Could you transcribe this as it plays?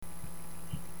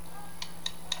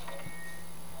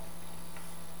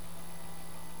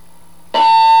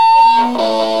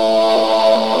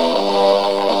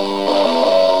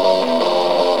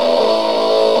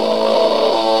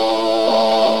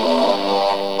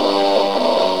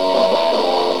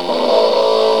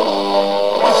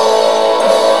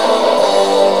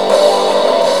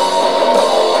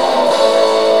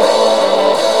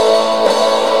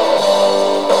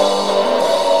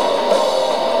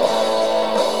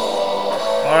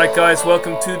Alright, guys,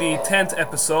 welcome to the 10th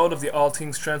episode of the All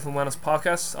Things Strength and Wellness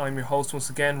podcast. I'm your host once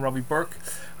again, Robbie Burke,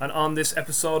 and on this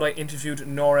episode I interviewed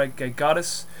Nora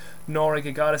Gedgaudas. Nora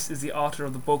Gedgaudas is the author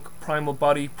of the book Primal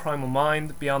Body, Primal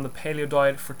Mind, Beyond the Paleo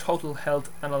Diet for Total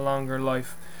Health and a Longer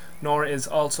Life. Nora is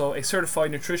also a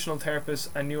certified nutritional therapist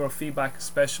and neurofeedback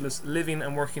specialist living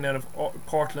and working out of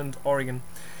Portland, Oregon.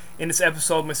 In this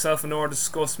episode, myself and Nora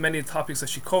discussed many of the topics that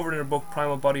she covered in her book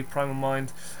Primal Body, Primal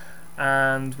Mind,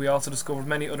 and we also discovered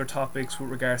many other topics with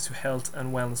regards to health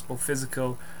and wellness, both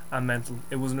physical and mental.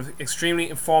 It was an extremely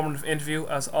informative interview,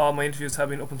 as all my interviews have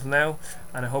been up until now,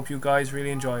 and I hope you guys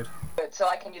really enjoyed. So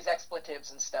I can use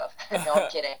expletives and stuff. No, I'm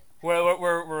kidding. Well,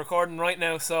 we're recording right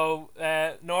now, so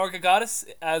Nora Gedgaudas,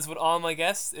 as with all my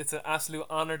guests, it's an absolute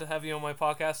honour to have you on my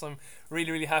podcast. I'm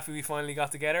really happy we finally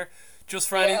got together. Just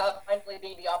for finally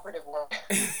being the operative word.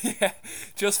 Yeah,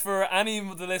 just for any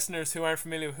of the listeners who aren't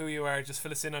familiar with who you are, just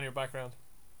fill us in on your background.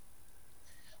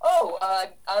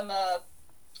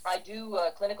 I do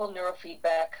clinical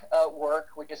neurofeedback work,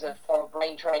 which is a form of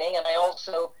brain training, and I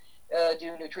also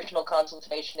do nutritional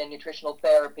consultation and nutritional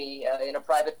therapy in a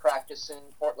private practice in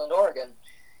Portland, Oregon.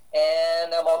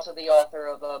 And I'm also the author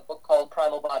of a book called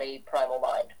Primal Body, Primal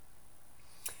Mind.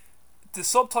 The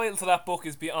subtitle to that book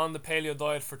is Beyond the Paleo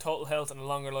Diet for Total Health and a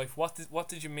Longer Life. What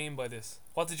did you mean by this?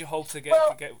 What did you hope to get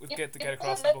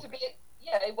across the book?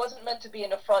 It wasn't meant to be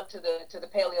an affront to the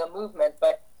paleo movement,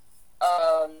 but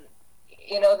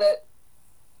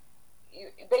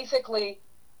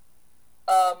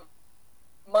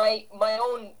my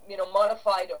own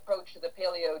modified approach to the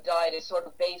paleo diet is sort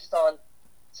of based on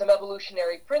some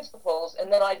evolutionary principles,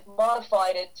 and then I've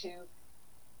modified it to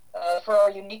for our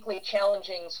uniquely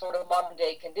challenging sort of modern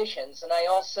day conditions. And I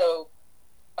also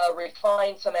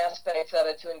refined some aspects of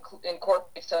it to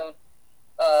incorporate some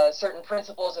certain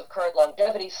principles of current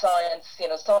longevity science,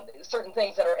 some certain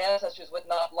things that our ancestors would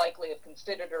not likely have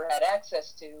considered or had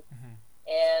access to. Mm-hmm.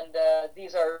 And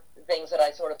these are things that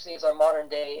I sort of see as our modern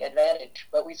day advantage.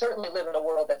 But we certainly live in a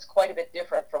world that's quite a bit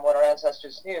different from what our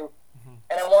ancestors knew. Mm-hmm.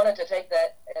 And I wanted to take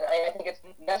that, and I think it's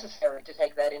necessary to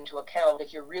take that into account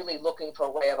if you're really looking for a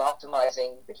way of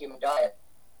optimizing the human diet.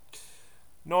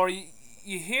 Nora,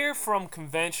 you hear from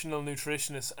conventional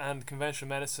nutritionists and conventional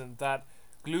medicine that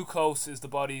glucose is the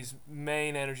body's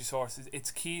main energy source.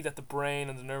 It's key that the brain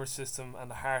and the nervous system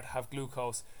and the heart have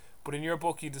glucose. But in your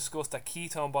book, you discuss that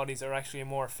ketone bodies are actually a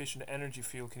more efficient energy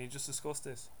fuel. Can you just discuss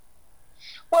this?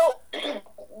 Well,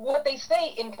 what they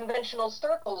say in conventional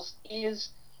circles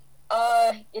is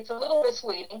it's a little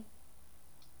misleading.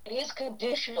 It is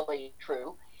conditionally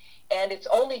true, and it's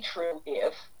only true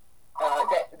if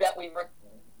that we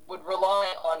would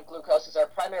rely on glucose as our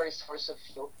primary source of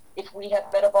fuel if we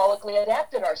have metabolically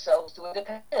adapted ourselves to a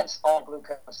dependence on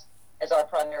glucose as our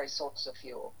primary source of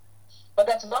fuel. But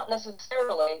that's not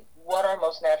necessarily what our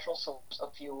most natural source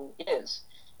of fuel is.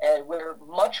 And we're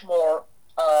much more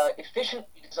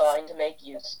efficiently designed to make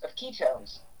use of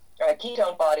ketones.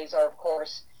 Ketone bodies are, of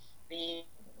course,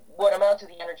 what amount to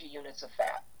the energy units of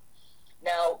fat.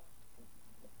 Now,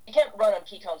 you can't run on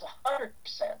ketones 100%,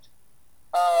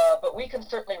 but we can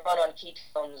certainly run on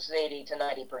ketones 80 to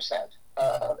 90%.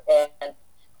 And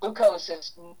glucose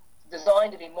is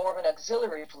designed to be more of an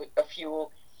auxiliary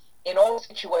fuel in all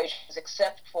situations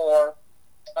except for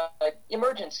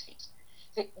emergencies.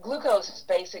 Glucose is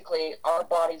basically our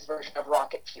body's version of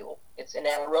rocket fuel. It's an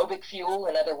anaerobic fuel.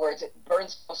 In other words, it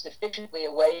burns most efficiently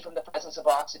away from the presence of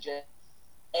oxygen.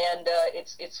 And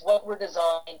it's what we're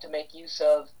designed to make use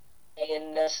of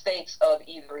in states of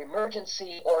either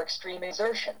emergency or extreme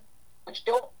exertion, which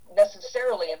don't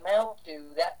necessarily amount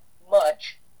to that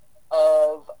much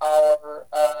of our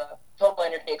total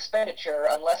energy expenditure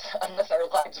unless our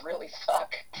lives really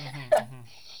suck. Mm-hmm.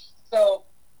 So,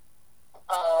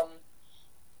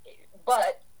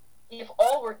 but if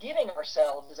all we're giving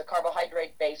ourselves is a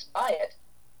carbohydrate-based diet,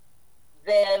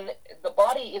 then the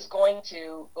body is going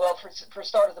to, well, for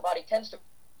starters, the body tends to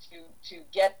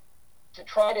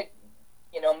try to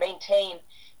maintain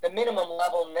the minimum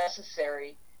level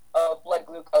necessary of blood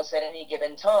glucose at any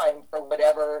given time for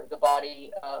whatever the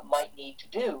body might need to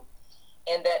do.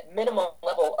 And that minimum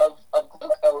level of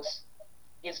glucose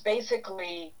is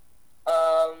basically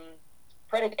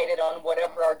predicated on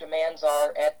whatever our demands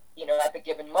are at the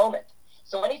given moment.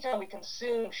 So anytime we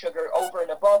consume sugar over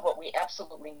and above what we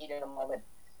absolutely need in a moment,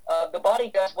 the body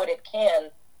does what it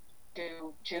can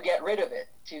to get rid of it,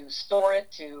 to store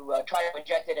it, to try to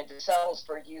inject it into cells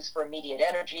for use for immediate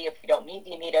energy. If we don't need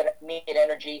the immediate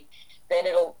energy, then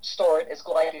it'll store it as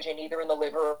glycogen either in the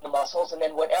liver or in the muscles, and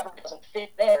then whatever doesn't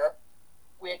fit there,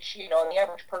 which, in the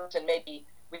average person may be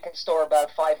we can store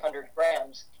about 500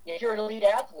 grams. If you're an elite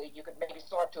athlete, you could maybe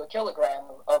store up to a kilogram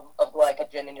of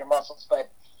glycogen in your muscles.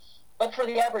 But for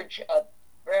the average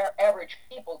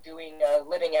people doing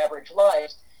living average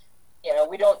lives,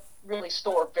 we don't really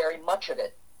store very much of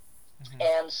it. Mm-hmm.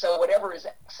 And so whatever is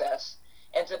excess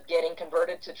ends up getting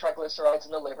converted to triglycerides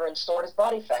in the liver and stored as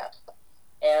body fat.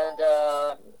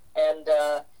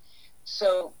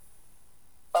 So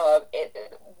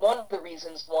one of the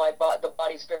reasons why the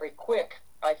body's very quick,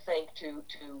 I think, to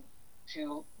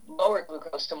lower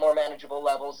glucose to more manageable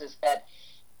levels is that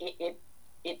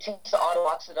it tends to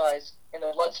auto-oxidize in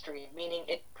the bloodstream, meaning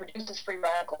it produces free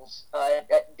radicals,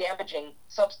 damaging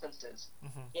substances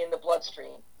mm-hmm. in the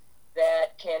bloodstream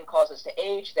that can cause us to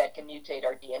age, that can mutate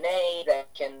our DNA,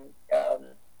 that can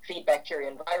feed bacteria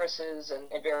and viruses and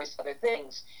various other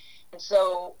things. And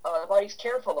so the body's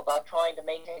careful about trying to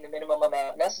maintain the minimum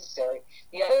amount necessary.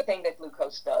 The other thing that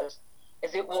glucose does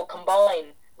is it will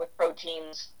combine with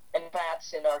proteins and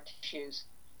fats in our tissues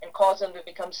and cause them to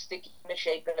become sticky,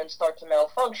 misshapen, and start to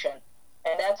malfunction.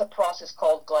 And that's a process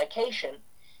called glycation.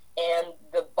 And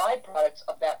the byproducts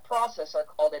of that process are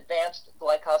called advanced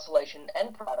glycosylation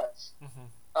end products, mm-hmm.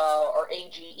 Or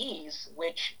AGEs,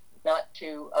 which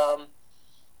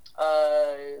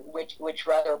which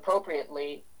rather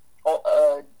appropriately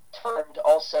termed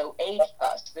also age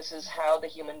us. This is how the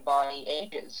human body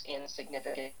ages in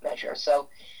significant measure. So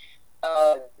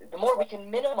the more we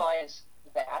can minimize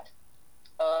that,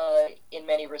 in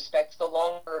many respects, the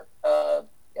longer,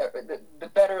 the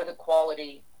better the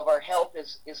quality of our health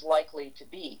is likely to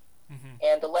be, mm-hmm.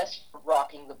 and the less you're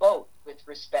rocking the boat with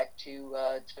respect to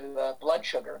blood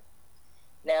sugar.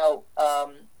 Now,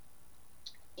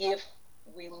 if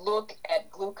we look at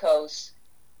glucose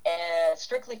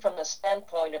strictly from the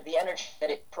standpoint of the energy that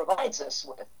it provides us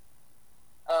with,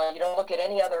 you don't look at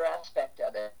any other aspect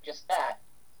of it, just that.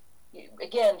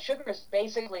 Again, sugar is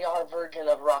basically our version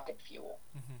of rocket fuel,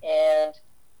 mm-hmm.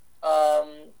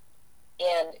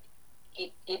 and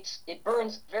it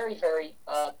burns very, very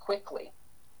quickly,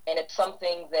 and it's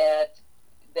something that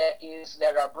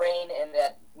our brain and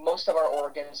that most of our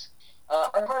organs,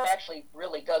 our heart actually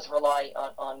really does rely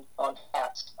on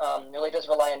fats, really does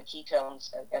rely on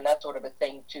ketones and that sort of a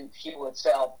thing to fuel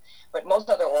itself, but most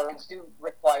other organs do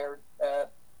require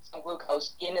some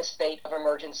glucose in a state of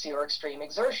emergency or extreme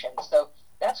exertion. So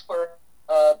that's where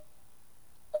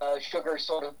sugar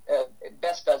sort of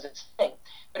best does its thing.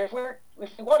 But if we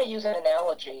want to use an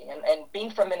analogy, and being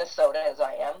from Minnesota as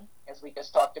I am, as we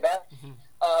just talked about, mm-hmm.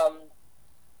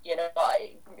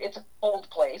 It's a cold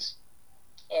place,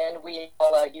 and we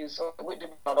all we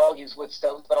don't all use wood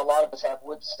stoves, but a lot of us have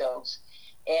wood stoves.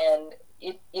 And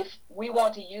if we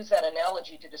want to use that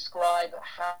analogy to describe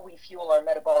how we fuel our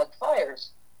metabolic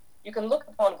fires, you can look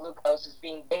upon glucose as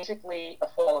being basically a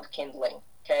form of kindling,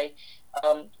 okay?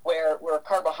 Where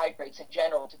carbohydrates in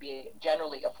general to be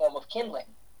generally a form of kindling.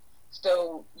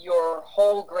 So your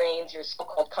whole grains, your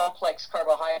so-called complex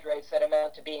carbohydrates that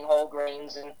amount to being whole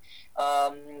grains and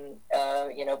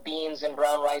beans and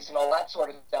brown rice and all that sort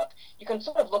of stuff, you can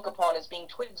sort of look upon as being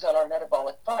twigs on our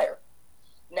metabolic fire.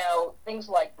 Now, things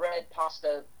like bread,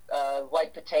 pasta,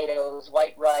 white potatoes,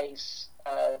 white rice,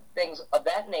 things of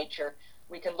that nature,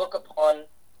 we can look upon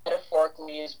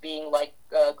metaphorically as being like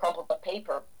crumpled up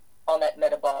paper on that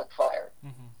metabolic fire.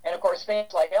 Mm-hmm. And of course,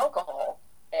 things like alcohol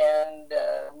and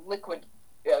liquid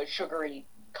sugary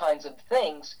kinds of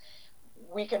things,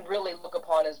 we can really look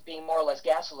upon as being more or less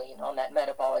gasoline on that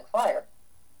metabolic fire.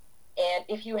 And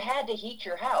if you had to heat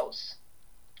your house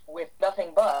with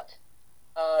nothing but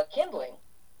kindling,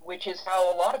 which is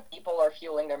how a lot of people are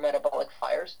fueling their metabolic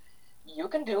fires, you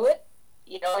can do it.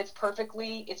 It's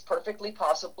perfectly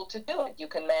possible to do it. You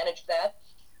can manage that.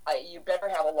 You better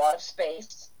have a lot of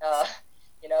space.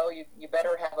 You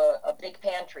better have a big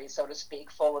pantry, so to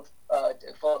speak, full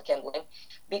of kindling,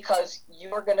 because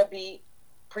you're going to be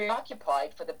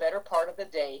preoccupied for the better part of the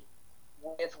day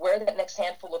with where that next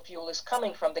handful of fuel is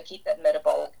coming from to keep that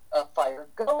metabolic fire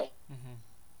going.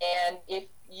 Mm-hmm. And if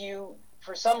you,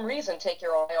 for some reason, take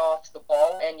your eye off the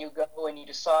ball and you go and you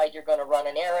decide you're going to run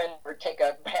an errand or take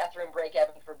a bathroom break,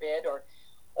 heaven forbid, or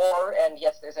and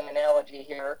yes, there's an analogy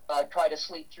here, try to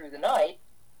sleep through the night,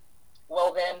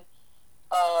 well then,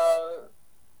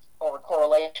 or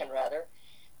correlation rather,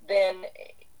 then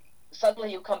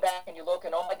suddenly you come back and you look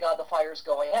and, oh my God, the fire's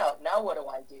going out. Now what do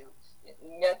I do?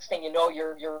 Next thing you know,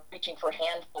 you're reaching for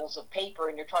handfuls of paper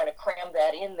and you're trying to cram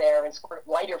that in there and squirt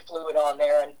lighter fluid on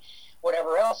there and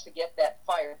whatever else to get that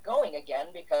fire going again,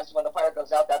 because when the fire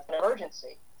goes out, that's an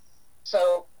emergency.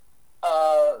 So,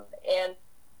 and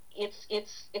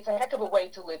it's a heck of a way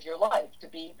to live your life, to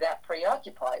be that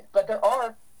preoccupied. But there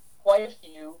are quite a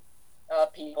few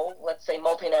people, let's say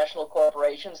multinational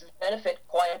corporations, that benefit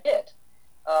quite a bit,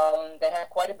 that have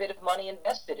quite a bit of money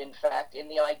invested, in fact, in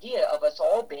the idea of us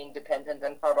all being dependent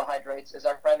on carbohydrates as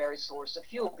our primary source of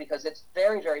fuel, because it's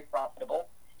very, very profitable,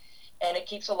 and it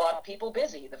keeps a lot of people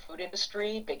busy. The food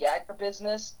industry, big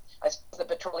agribusiness, I suppose the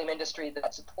petroleum industry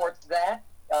that supports that,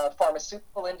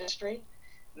 pharmaceutical industry,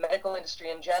 medical industry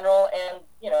in general, and,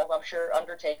 I'm sure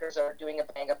undertakers are doing a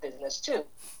bang-up business too.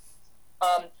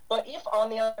 But if, on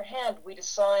the other hand, we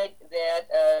decide that,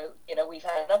 we've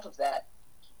had enough of that,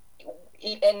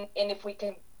 and if we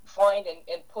can find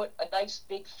and put a nice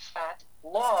big fat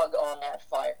log on that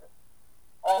fire,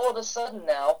 all of a sudden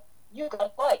now, you've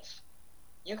got life.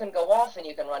 You can go off and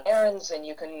you can run errands, and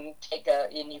you can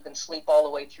and you can sleep all the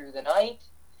way through the night.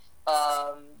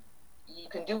 You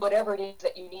can do whatever it is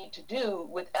that you need to do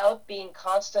without being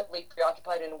constantly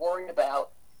preoccupied and worried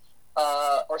about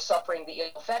or suffering the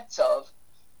ill effects of,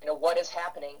 what is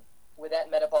happening with that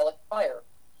metabolic fire.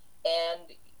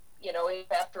 And,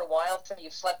 if after a while, say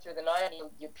you've slept through the night and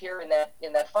you appear in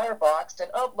that firebox,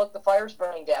 and, oh, look, the fire's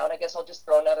burning down, I guess I'll just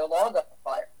throw another log on the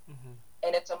fire. Mm-hmm.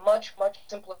 And it's a much, much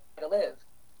simpler way to live.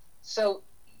 So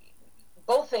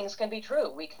both things can be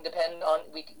true. We can depend on,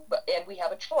 and we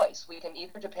have a choice. We can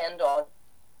either depend on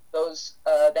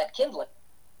that kindling,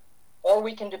 or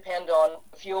we can depend on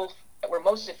fuel that we're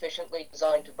most efficiently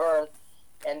designed to burn,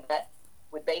 and that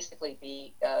would basically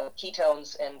be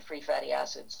ketones and free fatty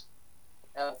acids.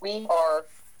 We are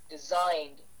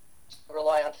designed to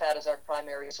rely on fat as our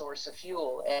primary source of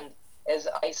fuel, and as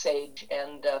Ice Age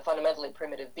and fundamentally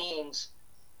primitive beings,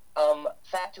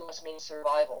 fat to us means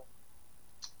survival.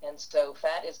 And so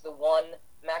fat is the one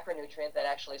macronutrient that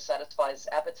actually satisfies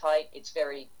appetite. It's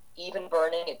very even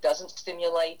burning. It doesn't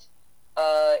stimulate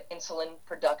insulin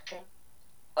production.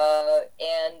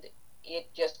 And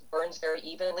it just burns very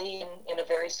evenly in a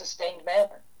very sustained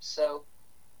manner. So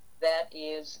that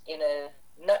is, in a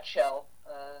nutshell,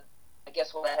 I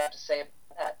guess what I have to say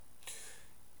about that.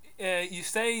 You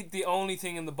say the only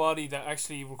thing in the body that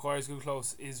actually requires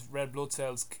glucose is red blood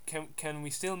cells. Can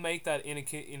we still make that in a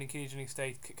ketogenic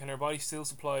state? Can our body still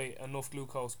supply enough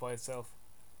glucose by itself?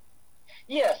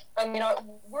 Yes, I mean,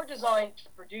 we're designed to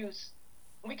produce.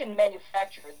 We can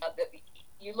manufacture.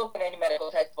 You look at any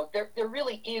medical textbook. There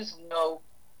really is no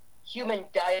human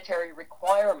dietary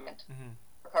requirement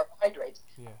for carbohydrates.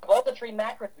 Yeah. Of all the three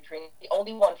macronutrients, the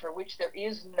only one for which there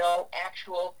is no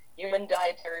actual human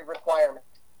dietary requirement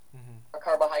are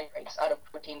carbohydrates, out of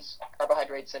proteins,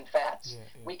 carbohydrates, and fats. Yeah.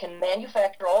 We can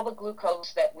manufacture all the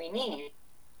glucose that we need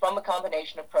from a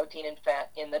combination of protein and fat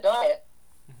in the diet.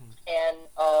 And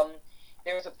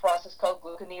there's a process called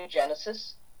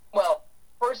gluconeogenesis. Well,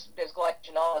 first there's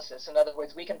glycogenolysis. In other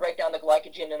words, we can break down the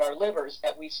glycogen in our livers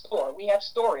that we store. We have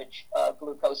storage of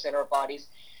glucose in our bodies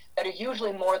that are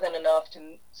usually more than enough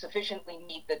to sufficiently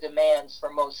meet the demands for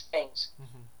most things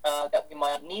that we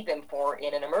might need them for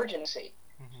in an emergency.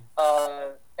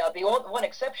 Now, the one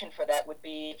exception for that would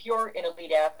be if you're an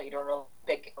elite athlete or an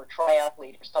Olympic or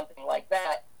triathlete or something like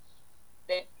that,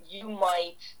 that you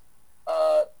might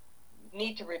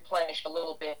need to replenish a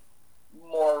little bit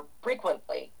more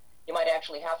frequently. You might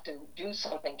actually have to do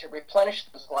something to replenish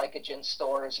those glycogen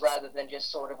stores rather than just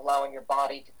sort of allowing your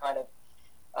body to kind of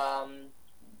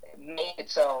make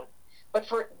its own. But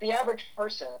for the average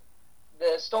person,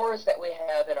 the stores that we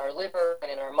have in our liver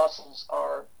and in our muscles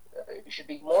should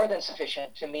be more than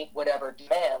sufficient to meet whatever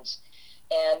demands.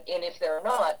 And if they're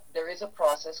not, there is a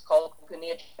process called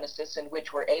gluconeogenesis in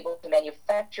which we're able to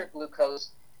manufacture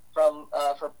glucose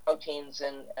for proteins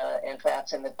and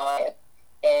fats in the diet.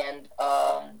 And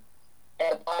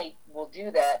the body will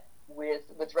do that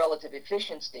with relative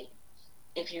efficiency.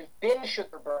 If you've been a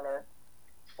sugar burner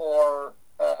for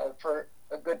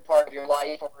a good part of your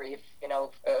life, or if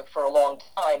for a long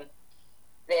time,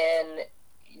 then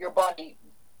your body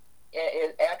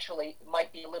it actually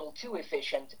might be a little too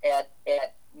efficient at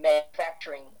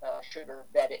manufacturing sugar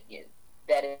that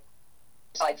it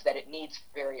decides that it needs for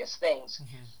various things.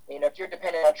 If you're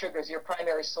dependent on sugar as your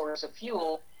primary source of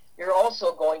fuel, you're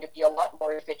also going to be a lot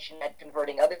more efficient at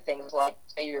converting other things like,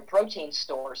 say, your protein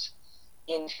stores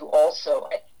into also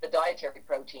the dietary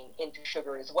protein into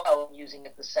sugar as well, using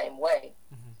it the same way.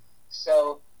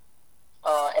 So,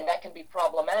 and that can be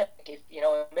problematic if, in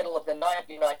the middle of the night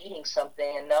you're not eating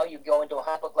something and now you go into a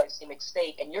hypoglycemic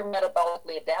state and you're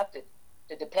metabolically adapted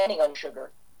to depending on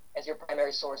sugar as your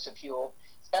primary source of fuel.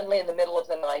 Suddenly in the middle of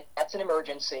the night, that's an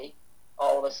emergency.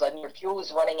 All of a sudden your fuel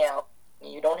is running out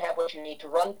and you don't have what you need to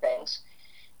run things.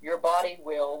 Your body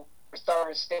will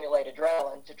start to stimulate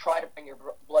adrenaline to try to bring your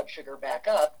blood sugar back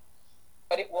up,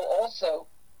 but it will also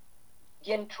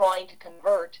begin trying to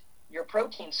convert your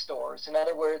protein stores, in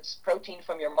other words, protein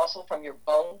from your muscle, from your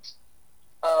bones,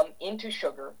 into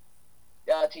sugar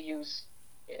to use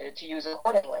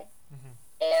accordingly. Mm-hmm.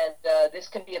 And this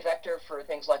can be a vector for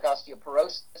things like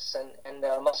osteoporosis and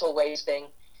muscle wasting.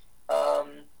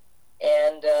 Um,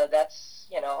 and that's,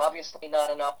 obviously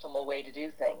not an optimal way to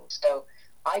do things. So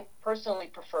I personally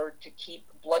prefer to keep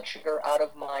blood sugar out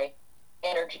of my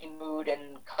energy, mood,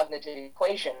 and cognitive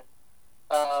equation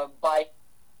by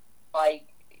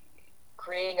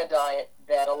creating a diet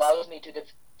that allows me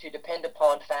to depend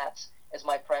upon fats as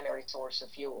my primary source of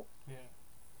fuel. Yeah.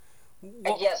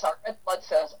 And yes, our red blood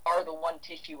cells are the one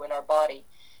tissue in our body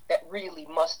that really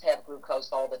must have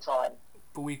glucose all the time.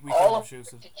 But we All can't of produce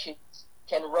the it. tissues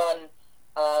can run,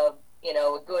 a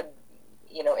good,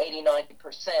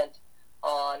 80-90%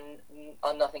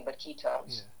 on nothing but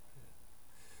ketones. Yeah.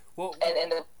 Well,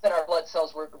 And the reason our blood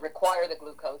cells require the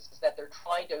glucose is that they're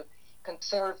trying to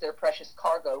conserve their precious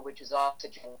cargo, which is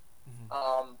oxygen,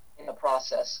 in the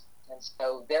process. And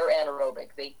so they're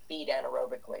anaerobic. They feed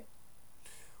anaerobically.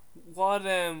 what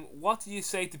do you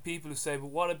say to people who say, but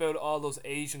what about all those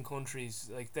Asian countries?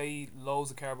 Like, they eat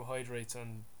loads of carbohydrates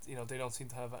and they don't seem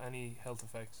to have any health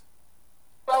effects.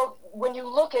 Well, when you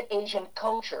look at Asian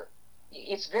culture,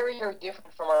 it's very, very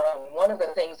different from our own. One of the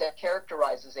things that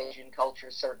characterizes Asian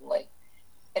culture, certainly,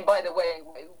 and by the way,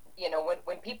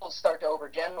 when people start to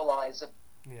overgeneralize,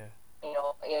 Yeah.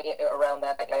 around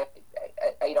that,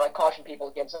 I caution people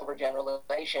against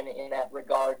overgeneralization in that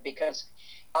regard, because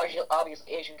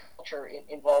obviously Asian culture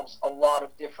involves a lot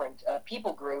of different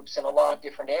people groups in a lot of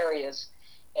different areas,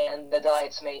 and the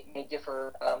diets may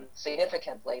differ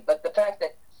significantly. But the fact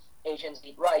that Asians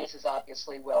eat rice is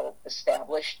obviously well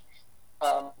established.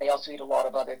 They also eat a lot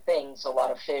of other things, a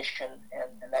lot of fish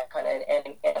and that kind of,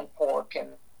 and pork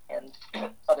and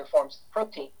other forms of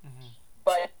protein. Mm-hmm.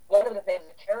 But one of the things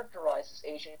that characterizes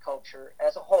Asian culture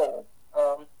as a whole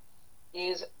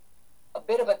is a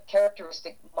bit of a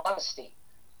characteristic modesty.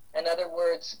 In other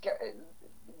words,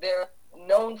 they're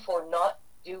known for not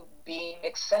being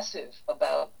excessive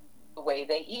about the way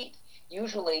they eat.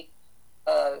 Usually,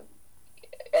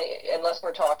 unless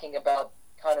we're talking about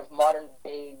kind of modern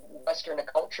day Western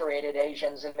acculturated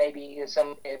Asians, and maybe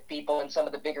some people in some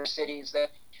of the bigger cities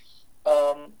that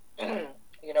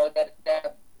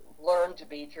that learn to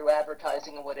be, through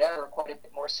advertising and whatever, quite a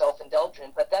bit more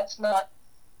self-indulgent. But that's not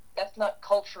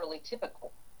culturally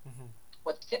typical. Mm-hmm.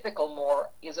 What's typical more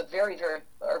is very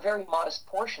modest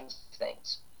portions of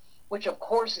things, which of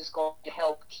course is going to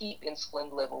help keep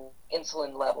insulin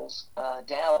levels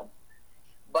down.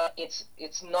 But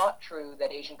it's not true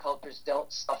that Asian cultures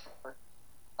don't suffer,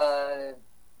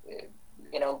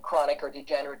 chronic or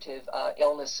degenerative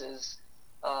illnesses,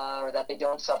 or that they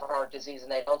don't suffer heart disease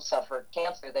and they don't suffer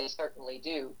cancer. They certainly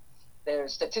do. Their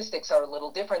statistics are a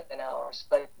little different than ours,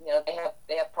 but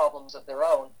they have problems of their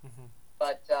own. Mm-hmm.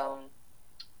 But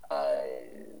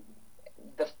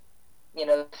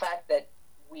the fact that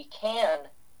we can,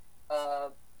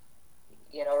 or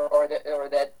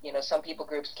that some people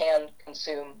groups can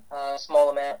consume a small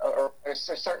amount or a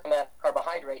certain amount of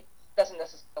carbohydrate doesn't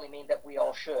necessarily mean that we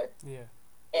all should. Yeah.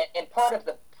 And part of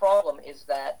the problem is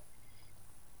that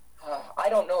I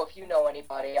don't know if you know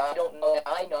anybody. I don't know that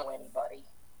I know anybody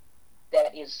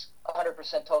that is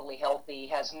 100% totally healthy,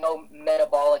 has no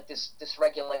metabolic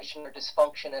dysregulation or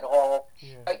dysfunction at all.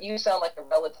 Yeah. You sound like a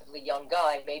relatively young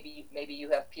guy. Maybe you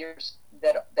have peers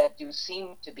that do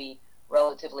seem to be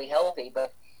relatively healthy,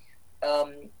 but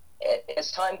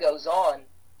as time goes on,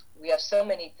 we have so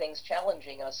many things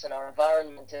challenging us in our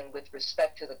environment and with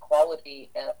respect to the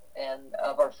quality and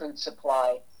of our food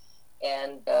supply,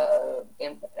 and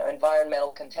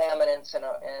environmental contaminants and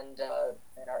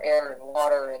our air and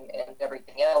water and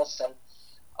everything else, and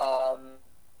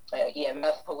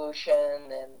EMF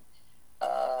pollution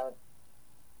and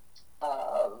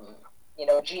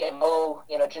GMO,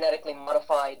 genetically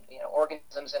modified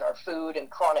organisms in our food, and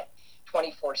chronic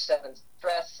 24/7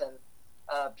 stress, and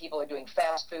people are doing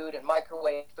fast food and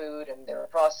microwave food, and there are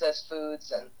processed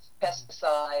foods and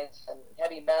pesticides and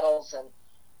heavy metals, and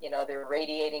they're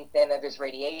radiating. Then there's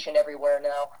radiation everywhere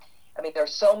now. I mean,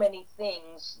 there's so many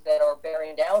things that are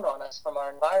bearing down on us from our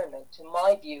environment. To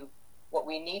my view, what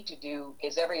we need to do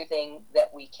is everything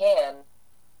that we can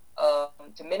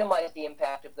to minimize the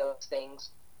impact of those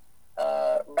things.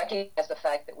 Recognize the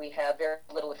fact that we have very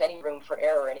little, if any, room for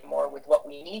error anymore with what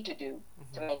we need to do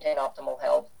to maintain optimal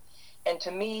health. And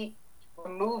to me,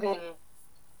 removing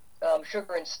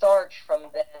sugar and starch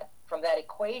from that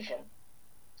equation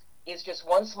is just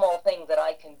one small thing that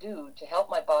I can do to help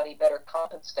my body better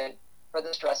compensate for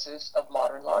the stresses of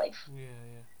modern life. Yeah.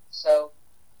 So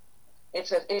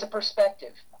it's a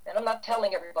perspective. And I'm not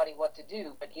telling everybody what to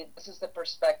do, but this is the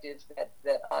perspective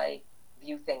that I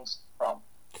view things from.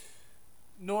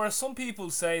 Nora, some people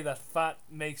say that fat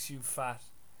makes you fat,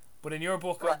 but in your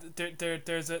book, Right.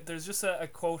 there's just a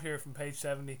quote here from page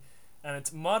 70, and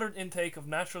it's moderate intake of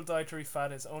natural dietary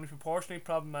fat is only proportionally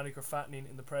problematic or fattening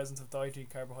in the presence of dietary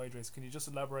carbohydrates. Can you just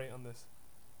elaborate on this?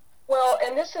 Well,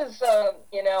 and this is,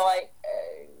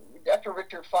 Dr.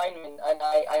 Richard Feynman, and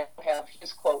I don't have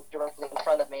his quote directly in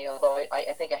front of me, although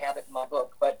I think I have it in my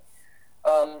book, but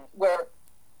where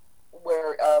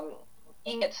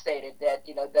he had stated that,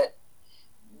 that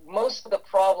most of the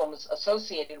problems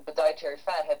associated with dietary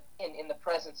fat have been in the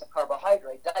presence of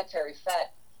carbohydrate. Dietary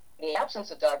fat, in the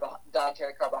absence of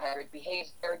dietary carbohydrate,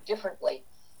 behaves very differently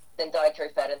than dietary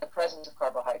fat in the presence of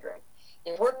carbohydrate.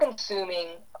 If we're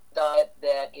consuming a diet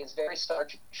that is very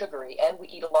starchy, sugary, and we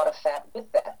eat a lot of fat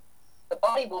with that, the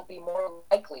body will be more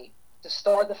likely to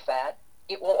store the fat.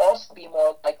 It will also be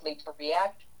more likely to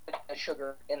react to the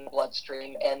sugar in the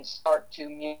bloodstream and start to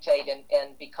mutate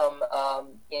and become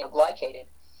glycated.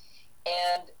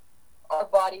 And our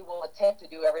body will attempt to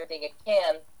do everything it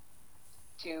can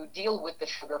to deal with the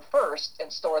sugar first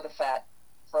and store the fat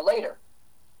for later.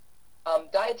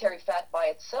 Dietary fat by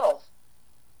itself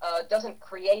doesn't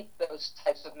create those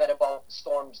types of metabolic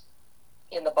storms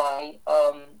in the body.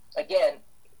 Again,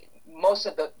 most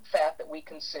of the fat that we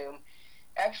consume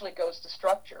actually goes to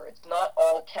structure. It's not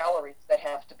all calories that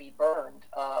have to be burned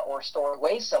or stored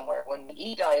away somewhere. When we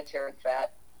eat dietary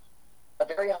fat, a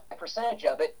very high percentage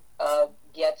of it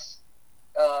gets,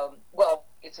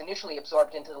 it's initially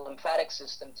absorbed into the lymphatic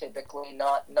system typically,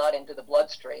 not into the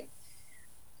bloodstream.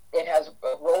 It has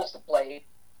roles to play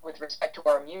with respect to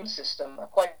our immune system,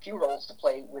 quite a few roles to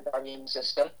play with our immune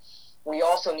system. We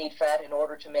also need fat in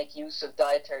order to make use of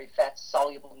dietary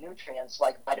fat-soluble nutrients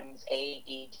like vitamins A,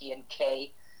 D, T, and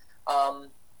K.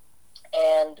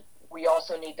 And we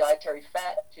also need dietary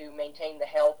fat to maintain the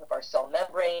health of our cell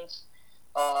membranes,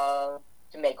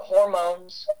 to make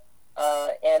hormones,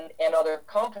 and other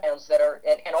compounds that are,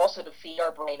 and also to feed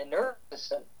our brain and nervous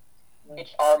system,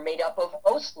 which are made up of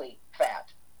mostly fat.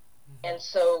 And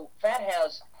so fat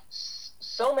has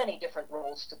so many different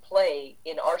roles to play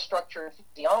in our structure and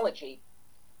physiology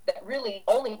that really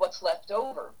only what's left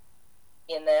over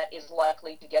in that is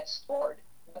likely to get stored.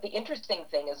 But the interesting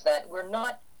thing is that we're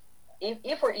not,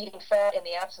 if we're eating fat in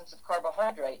the absence of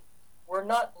carbohydrate, we're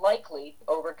not likely to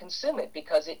overconsume it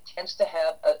because it tends to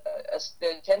have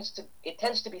it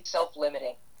tends to be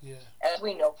self-limiting. Yeah. As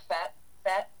we know,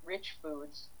 fat-rich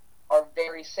foods are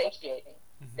very satiating.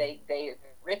 Mm-hmm. They're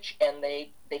rich and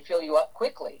they fill you up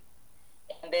quickly.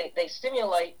 And they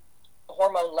stimulate the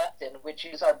hormone leptin, which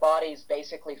is our body's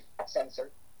basically fat sensor,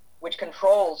 which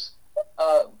controls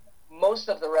most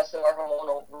of the rest of our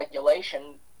hormonal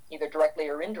regulation, either directly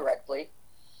or indirectly.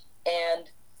 And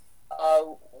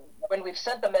when we've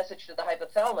sent the message to the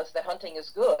hypothalamus that hunting is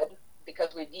good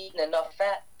because we've eaten enough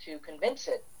fat to convince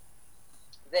it,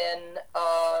 then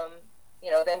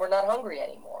then we're not hungry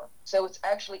anymore. So it's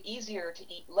actually easier to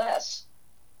eat less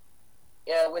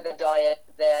with a diet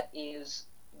that is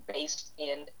based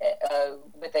in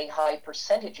with a high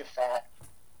percentage of fat,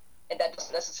 and that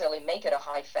doesn't necessarily make it a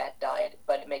high fat diet,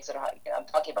 but it makes it I'm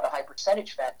talking about a high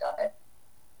percentage fat diet.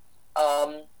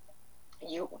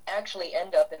 You actually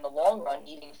end up in the long run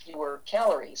eating fewer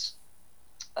calories.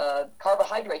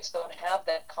 Carbohydrates don't have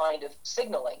that kind of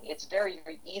signaling. It's very,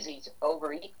 very easy to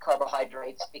overeat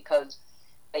carbohydrates because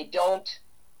they don't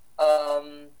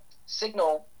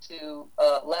signal to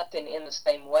leptin in the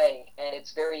same way, and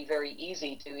it's very, very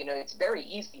easy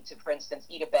to, for instance,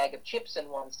 eat a bag of chips in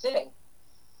one sitting.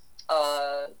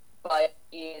 But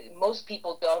most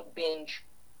people don't binge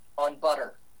on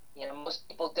butter. Most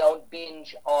people don't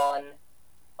binge on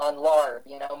lard.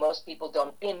 Most people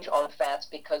don't binge on fats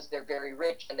because they're very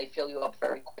rich and they fill you up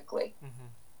very quickly. Mm-hmm.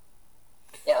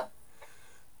 Yeah.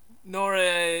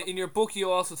 Nora, in your book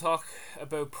you also talk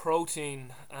about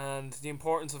protein and the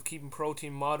importance of keeping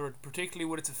protein moderate, particularly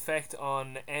with its effect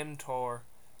on mTOR.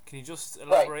 Can you just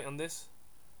elaborate on this?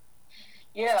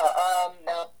 Yeah.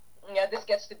 This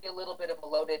gets to be a little bit of a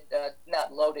loaded,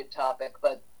 not loaded topic,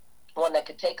 but one that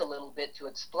could take a little bit to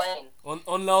explain.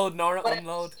 Unload, Nora,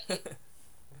 unload.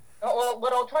 Well,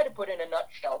 what I'll try to put in a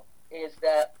nutshell is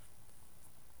that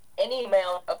any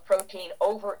amount of protein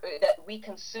that we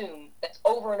consume that's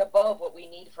over and above what we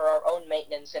need for our own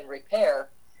maintenance and repair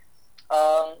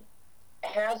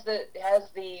has the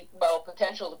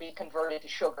potential to be converted to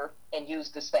sugar and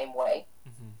used the same way,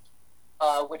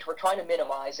 which we're trying to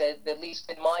minimize. At least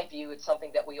in my view, it's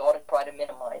something that we ought to try to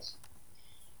minimize.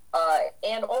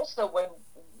 And also when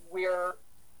we're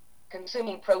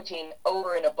consuming protein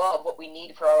over and above what we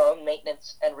need for our own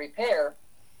maintenance and repair,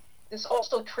 this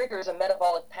also triggers a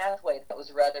metabolic pathway that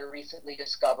was rather recently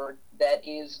discovered that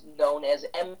is known as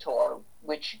mTOR,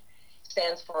 which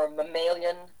stands for a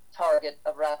mammalian target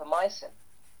of rapamycin.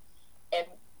 And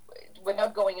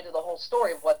without going into the whole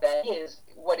story of what that is,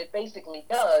 what it basically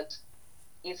does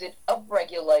is it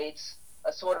upregulates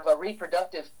a sort of a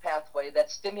reproductive pathway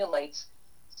that stimulates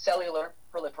cellular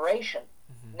proliferation.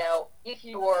 Mm-hmm. Now, if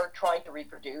you are trying to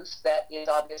reproduce, that is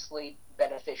obviously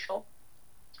beneficial,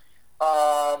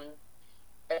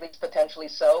 at least potentially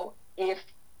so. And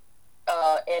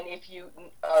if you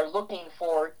are looking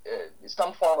for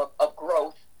some form of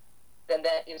growth, then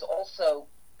that is also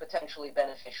potentially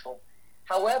beneficial.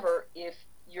 However, if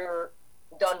you're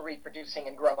done reproducing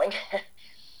and growing,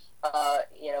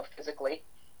 physically,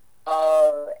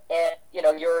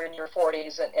 and, you're in your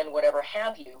 40s and whatever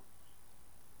have you,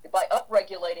 by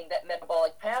upregulating that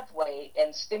metabolic pathway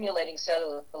and stimulating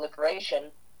cellular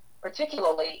proliferation,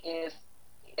 particularly if,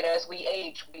 as we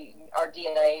age, our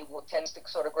DNA tends to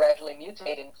sort of gradually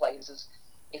mutate in places.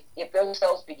 If those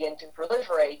cells begin to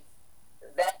proliferate,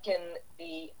 that can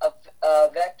be a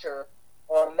vector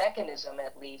or a mechanism,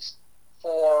 at least,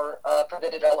 for the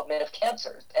development of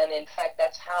cancers. And in fact,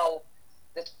 that's how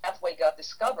this pathway got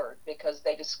discovered, because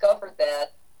they discovered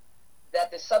that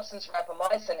the substance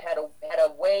rapamycin had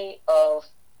a way of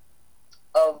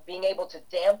being able to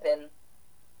dampen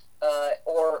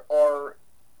or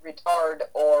retard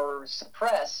or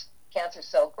suppress cancer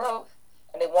cell growth,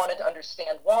 and they wanted to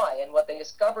understand why. And what they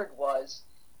discovered was,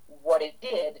 what it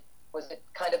did was it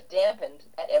kind of dampened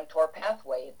that mTOR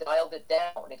pathway. It dialed it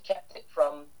down. It kept it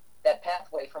from that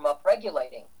pathway from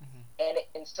upregulating. Mm-hmm.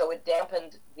 And so it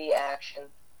dampened the action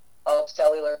of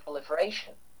cellular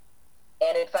proliferation.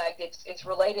 And in fact, it's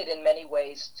related in many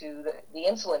ways to the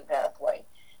insulin pathway.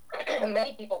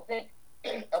 Many people think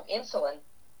of insulin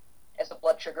as a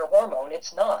blood sugar hormone.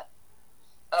 It's not.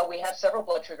 We have several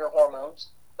blood sugar hormones,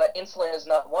 but insulin is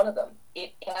not one of them.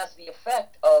 It has the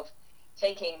effect of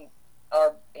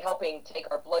helping take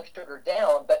our blood sugar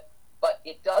down, but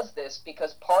it does this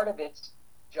because part of its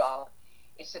job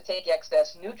is to take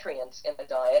excess nutrients in the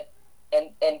diet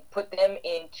and put them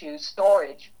into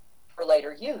storage for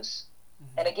later use.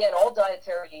 Mm-hmm. And again, all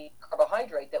dietary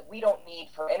carbohydrate that we don't need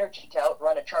for energy to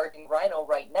outrun a charging rhino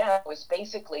right now is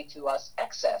basically to us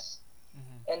excess.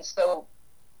 Mm-hmm. And so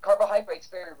carbohydrates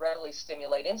very readily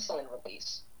stimulate insulin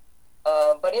release.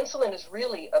 But insulin is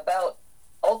really about,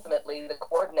 ultimately, the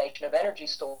coordination of energy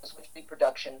stores with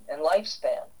reproduction and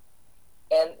lifespan.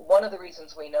 And one of the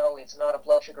reasons we know it's not a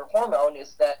blood sugar hormone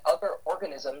is that other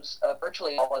organisms,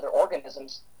 virtually all other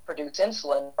organisms, produce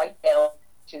insulin, right down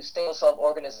to single-celled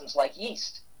organisms like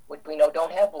yeast, which we know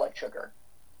don't have blood sugar.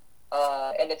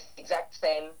 And it's the exact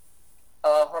same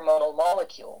hormonal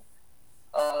molecule.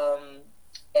 And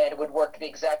it would work the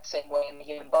exact same way in the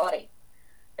human body.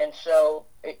 And so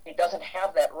it doesn't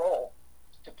have that role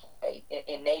to play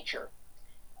in nature.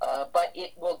 But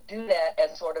it will do that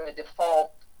as sort of a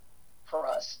default for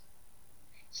us.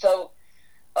 So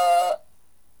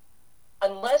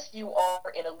unless you are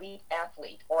an elite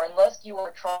athlete or unless you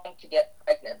are trying to get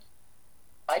pregnant,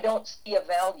 I don't see a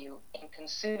value in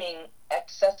consuming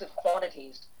excessive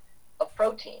quantities of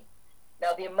protein.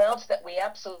 Now, the amounts that we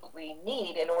absolutely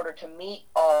need in order to meet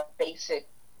our basic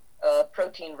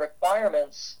protein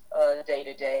requirements day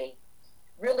to day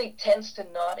really tends to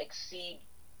not exceed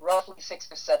roughly 6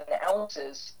 to 7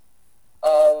 ounces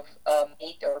of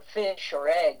meat or fish or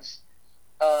eggs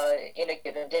in a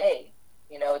given day.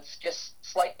 It's just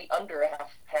slightly under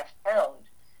half pound.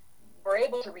 We're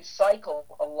able to recycle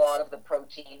a lot of the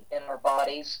protein in our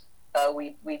bodies.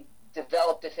 We've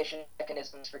developed efficient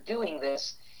mechanisms for doing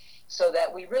this, so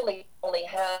that we really only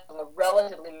have a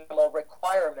relatively minimal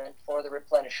requirement for the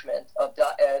replenishment of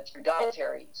through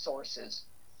dietary sources.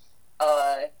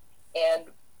 And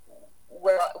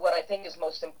what I think is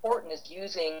most important is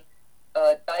using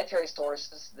dietary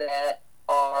sources that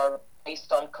are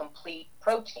based on complete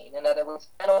protein. In other words,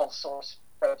 animal source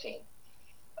protein.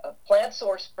 Plant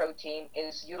source protein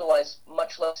is utilized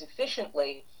much less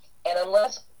efficiently, and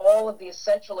unless all of the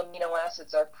essential amino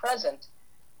acids are present,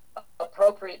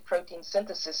 appropriate protein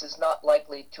synthesis is not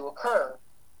likely to occur.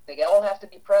 They all have to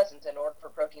be present in order for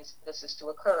protein synthesis to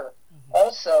occur. Mm-hmm.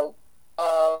 Also,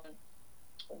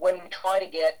 when we try to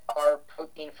get our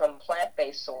protein from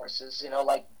plant-based sources,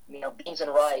 like beans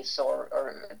and rice or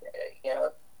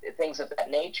things of that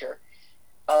nature,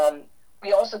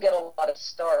 we also get a lot of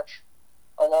starch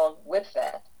along with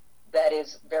that. That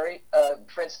is very,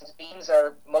 for instance,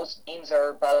 most beans are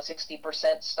about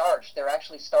 60% starch. They're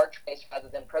actually starch-based rather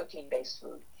than protein-based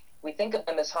food. We think of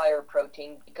them as higher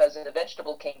protein because in the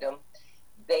vegetable kingdom,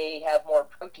 they have more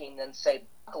protein than, say,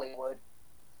 broccoli would.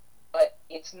 But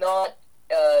it's not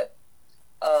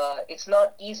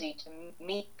easy to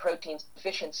meet protein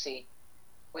sufficiency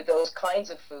with those kinds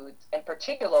of foods, and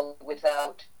particularly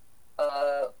without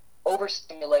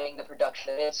overstimulating the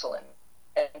production of insulin.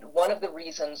 And one of the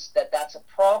reasons that that's a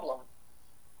problem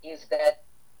is that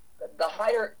the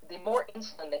more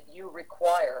insulin that you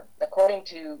require, according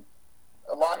to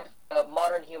a lot of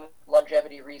modern human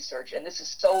longevity research, and this is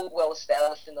so well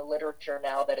established in the literature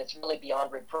now that it's really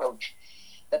beyond reproach,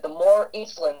 that the more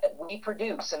insulin that we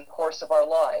produce in the course of our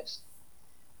lives,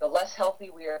 the less healthy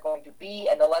we are going to be,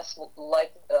 and the less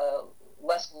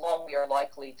long we are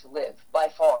likely to live, by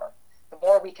far. The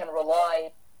more we can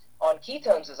rely on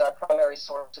ketones as our primary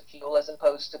source of fuel as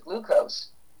opposed to glucose,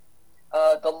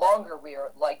 the longer we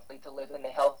are likely to live and the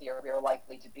healthier we are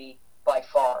likely to be, by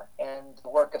far. And the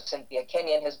work of Cynthia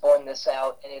Kenyon has borne this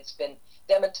out, and it's been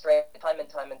demonstrated time and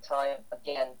time and time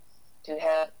again to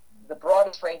have the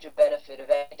broadest range of benefit of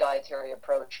any dietary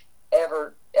approach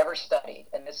ever studied.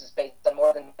 And this is based on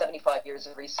more than 75 years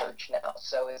of research now,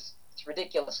 so it's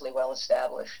ridiculously well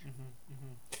established. Mm-hmm,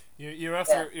 mm-hmm. You're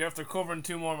after covering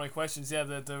two more of my questions. Yeah,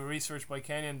 the research by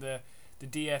Kenyon, the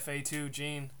DFA2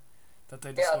 gene that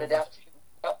they discovered. Yeah,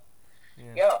 the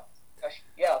DAF2.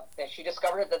 Yeah. She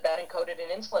discovered that encoded an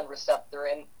insulin receptor,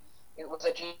 and it was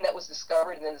a gene that was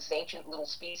discovered in this ancient little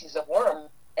species of worm,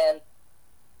 and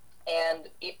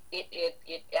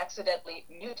it accidentally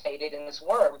mutated in this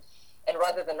worm, and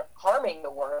rather than harming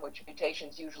the worm, which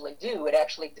mutations usually do, it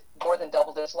actually more than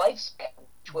doubled its lifespan,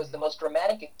 which was the most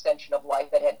dramatic extension of life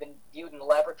that had been viewed in the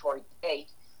laboratory to date.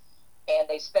 And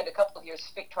they spent a couple of years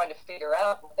trying to figure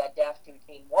out what that DAF2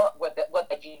 gene was, what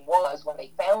that gene was. When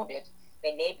they found it,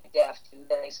 they named it DAF2.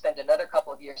 Then they spent another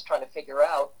couple of years trying to figure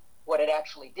out what it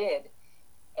actually did.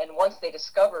 And once they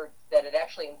discovered that it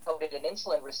actually encoded an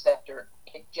insulin receptor,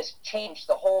 it just changed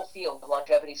the whole field of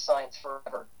longevity science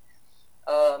forever.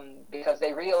 Because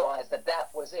they realized that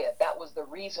was it. That was the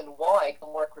reason why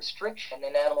caloric restriction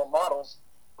in animal models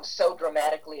was so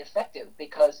dramatically effective,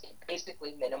 because it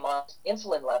basically minimized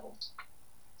insulin levels.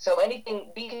 So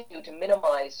anything we can do to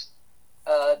minimize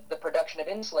the production of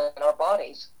insulin in our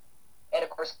bodies, and of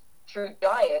course through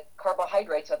diet,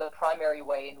 carbohydrates are the primary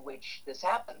way in which this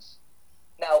happens.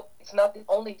 Now, it's not the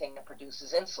only thing that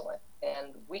produces insulin,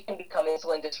 and we can become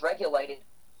insulin dysregulated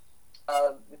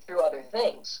through other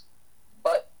things.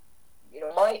 But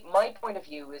my point of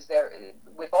view is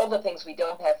with all the things we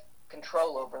don't have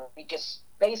control over, we just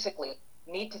basically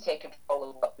need to take control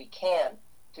of what we can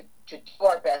to do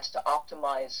our best to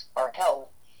optimize our health.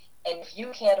 And if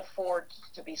you can't afford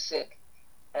to be sick,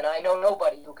 and I know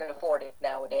nobody who can afford it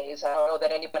nowadays, I don't know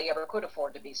that anybody ever could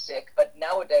afford to be sick, but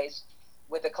nowadays,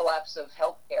 with the collapse of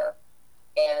healthcare,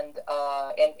 and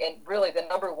really the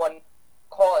number one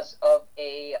cause of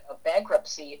a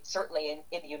bankruptcy, certainly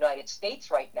in the United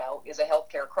States right now, is a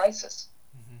healthcare crisis.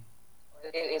 Mm-hmm.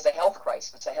 It is a health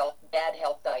crisis, bad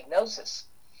health diagnosis.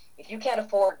 If you can't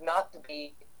afford not to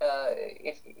be,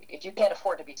 if you can't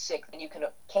afford to be sick, then you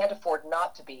can't afford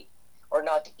not to be or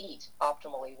not to eat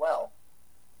optimally well.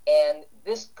 And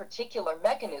this particular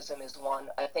mechanism is one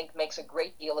I think makes a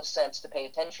great deal of sense to pay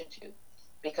attention to,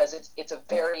 because it's a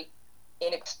very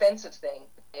inexpensive thing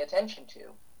to pay attention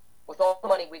to. With all the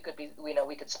money we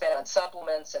could spend on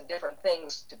supplements and different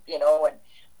things,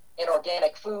 and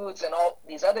organic foods and all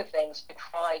these other things to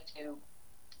try to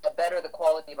better the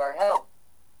quality of our health.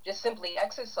 Just simply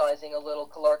exercising a little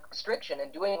caloric restriction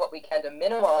and doing what we can to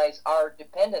minimize our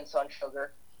dependence on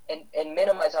sugar and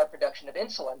minimize our production of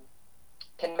insulin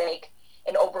can make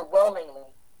an overwhelmingly,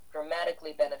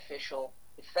 dramatically beneficial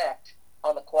effect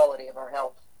on the quality of our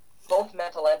health, both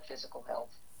mental and physical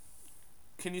health.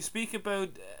 Can you speak about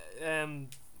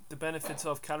the benefits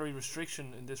of calorie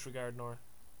restriction in this regard, Nora?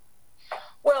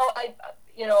 Well, I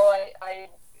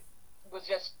was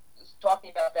just talking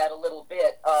about that a little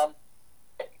bit.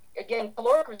 Again,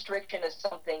 caloric restriction is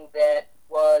something that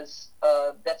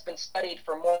that's been studied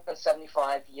for more than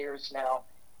 75 years now,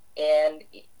 and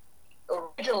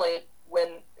originally,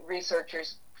 when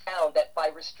researchers found that by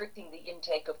restricting the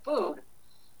intake of food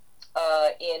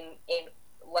in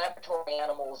laboratory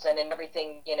animals and in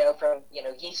everything, from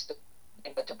yeast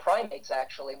to primates,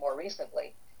 actually more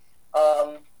recently,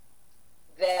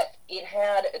 that it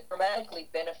had a dramatically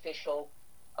beneficial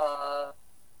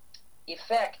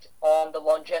effect on the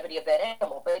longevity of that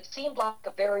animal. But it seemed like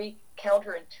a very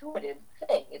counterintuitive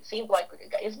thing. It seemed like,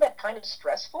 isn't that kind of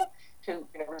stressful to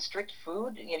restrict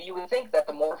food? You would think that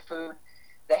the more food,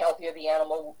 the healthier the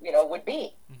animal would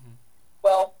be. Mm-hmm.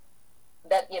 Well,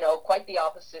 that, quite the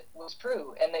opposite was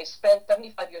true. And they spent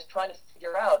 75 years trying to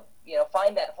figure out,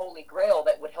 find that holy grail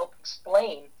that would help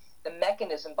explain the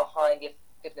mechanism behind the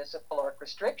effectiveness of caloric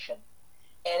restriction.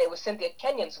 And it was Cynthia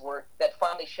Kenyon's work that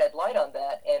finally shed light on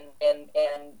that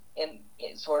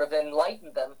and sort of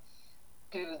enlightened them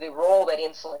to the role that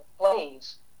insulin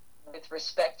plays with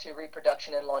respect to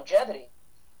reproduction and longevity.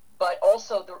 But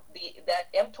also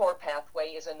that mTOR pathway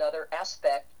is another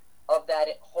aspect of that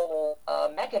whole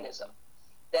mechanism,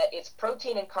 that it's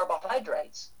protein and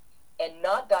carbohydrates and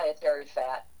not dietary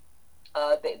fat.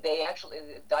 They actually,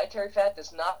 dietary fat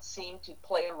does not seem to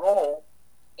play a role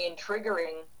in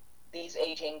triggering these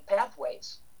aging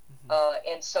pathways.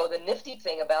 And so the nifty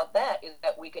thing about that is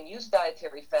that we can use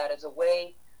dietary fat as a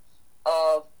way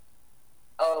of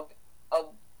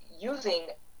using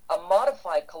a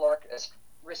modified caloric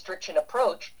restriction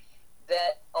approach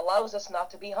that allows us not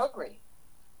to be hungry.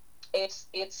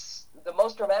 It's the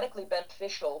most dramatically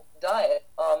beneficial diet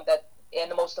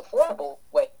and the most affordable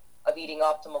way of eating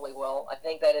optimally well. I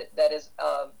think that is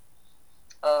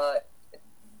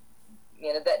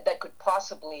that could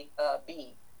possibly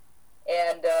be.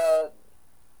 And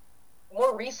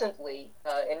more recently,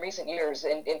 in recent years,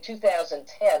 in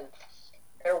 2010,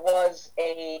 there was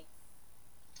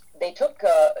they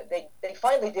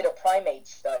finally did a primate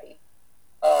study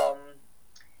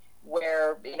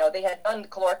where they had done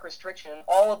caloric restriction in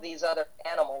all of these other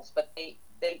animals, but they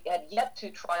had yet to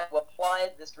try to apply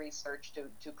this research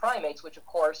to primates, which of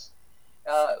course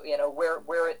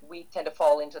where we tend to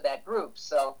fall into that group.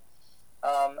 So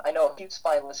I know a few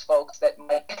spineless folks that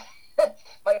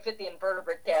might fit the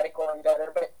invertebrate category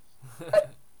better, but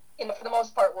for the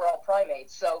most part, we're all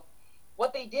primates. So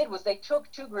what they did was they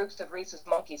took two groups of rhesus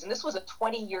monkeys, and this was a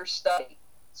 20-year study.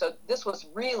 So this was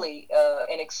really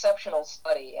an exceptional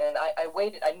study, and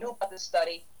I knew about this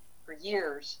study for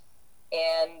years,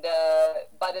 and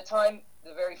by the time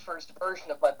the very first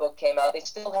version of my book came out, they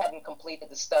still hadn't completed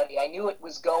the study. I knew it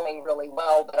was going really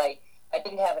well, but I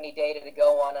didn't have any data to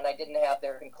go on, and I didn't have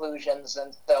their conclusions,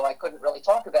 and so I couldn't really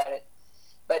talk about it.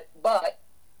 But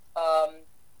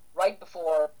right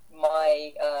before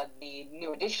the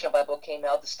new edition of my book came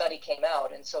out, the study came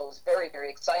out, and so it was very, very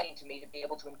exciting to me to be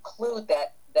able to include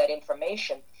that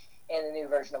information in the new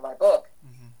version of my book.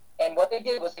 And what they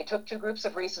did was they took two groups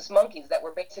of rhesus monkeys that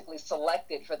were basically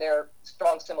selected for their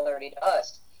strong similarity to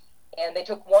us, and they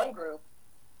took one group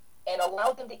and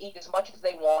allowed them to eat as much as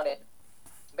they wanted,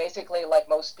 basically like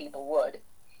most people would.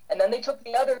 And then they took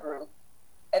the other group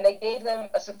and they gave them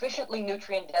a sufficiently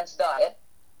nutrient-dense diet,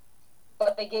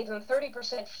 but they gave them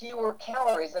 30% fewer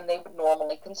calories than they would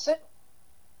normally consume.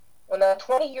 Well, now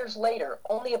 20 years later,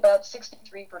 only about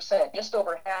 63%, just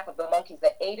over half of the monkeys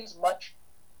that ate as much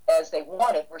as they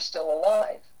wanted were still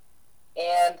alive.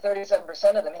 And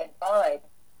 37% of them had died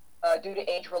due to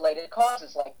age-related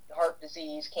causes like heart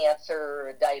disease,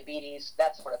 cancer, diabetes,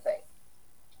 that sort of thing.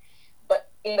 But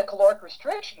in the caloric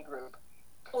restriction group,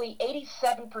 fully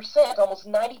 87%, almost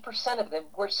 90% of them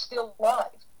were still alive.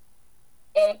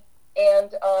 And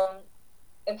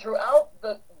throughout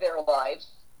their lives,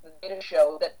 the data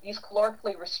show that these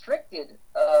calorically restricted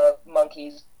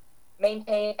monkeys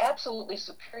maintain absolutely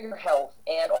superior health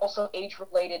and also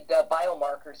age-related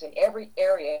biomarkers in every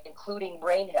area, including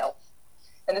brain health.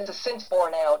 And this is since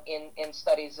borne out in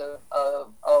studies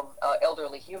of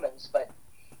elderly humans, but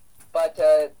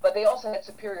they also had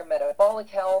superior metabolic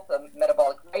health,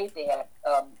 metabolic rate. They had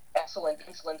excellent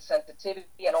insulin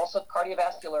sensitivity and also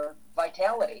cardiovascular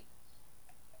vitality.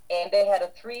 And they had a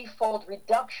threefold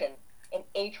reduction in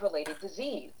age-related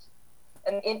disease.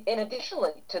 And in addition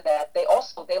to that, they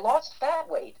lost fat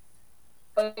weight,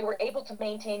 but they were able to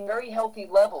maintain very healthy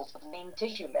levels of lean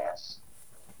tissue mass.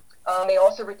 They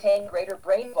also retained greater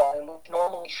brain volume, which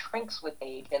normally shrinks with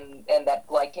age, and that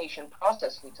glycation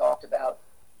process we talked about.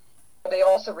 They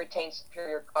also retained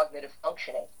superior cognitive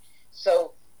functioning.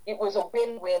 So it was a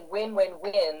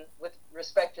win-win-win-win-win with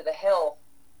respect to the health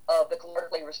of the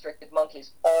calorically restricted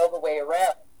monkeys all the way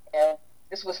around. And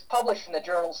this was published in the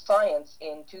journal Science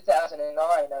in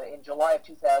 2009, in July of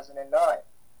 2009.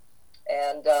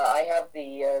 And I have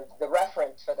the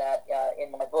reference for that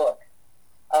in my book.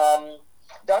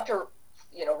 Dr.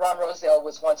 Ron Rosedale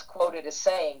was once quoted as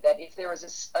saying that if there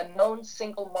is a known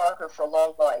single marker for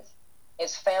long life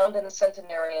as found in the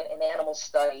centenarian and animal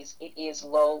studies, it is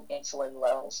low insulin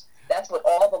levels. That's what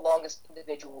all the longest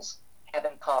individuals have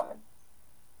in common.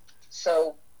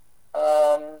 So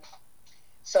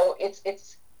it's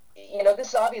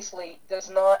this obviously is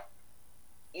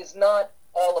not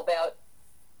all about.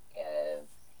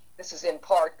 This is in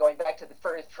part going back to the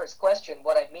first question,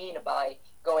 what I mean by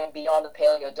going beyond the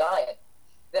paleo diet.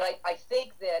 that I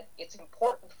think that it's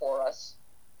important for us,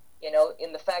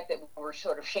 in the fact that we're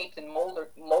sort of shaped and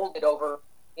molded over,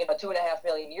 2.5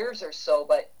 million years or so,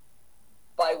 but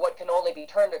by what can only be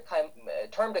termed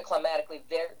a climatically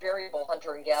variable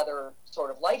hunter and gatherer sort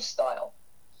of lifestyle.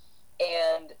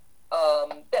 And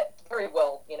that very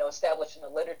well, established in the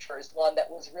literature as one that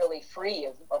was really free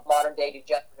of modern day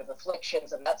degenerative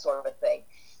afflictions and that sort of a thing.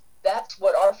 That's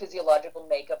what our physiological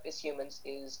makeup as humans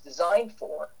is designed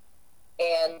for.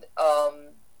 And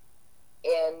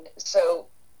so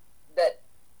that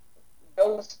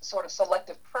those sort of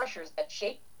selective pressures that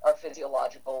shape our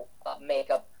physiological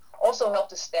makeup also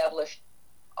helped establish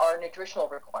our nutritional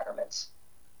requirements.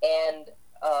 And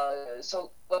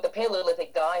so what the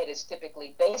Paleolithic diet is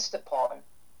typically based upon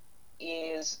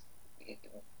is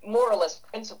more or less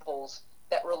principles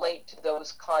that relate to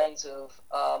those kinds of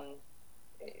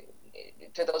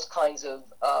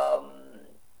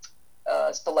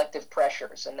selective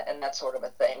pressures and that sort of a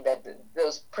thing. That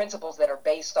those principles that are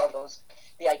based on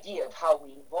the idea of how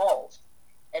we evolved.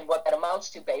 And what that amounts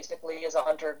to basically is a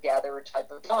hunter-gatherer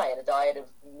type of diet, a diet of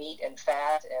meat and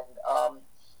fat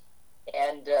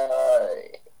and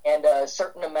a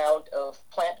certain amount of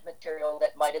plant material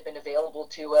that might have been available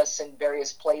to us in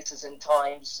various places and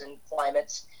times and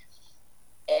climates.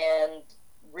 And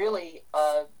really,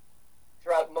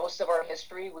 throughout most of our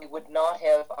history, we would not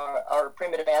have, our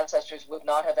primitive ancestors would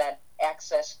not have had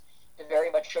access to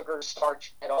very much sugar or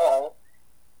starch at all,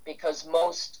 because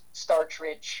most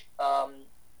starch-rich,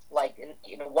 like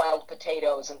wild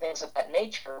potatoes and things of that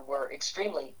nature, were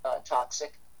extremely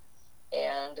toxic,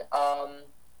 and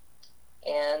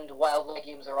wild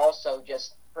legumes are also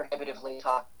just prohibitively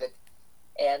toxic.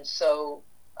 And so,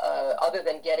 other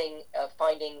than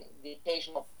finding the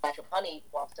occasional patch of honey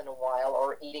once in a while,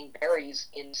 or eating berries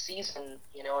in season,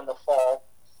 in the fall,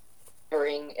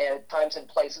 during times and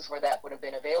places where that would have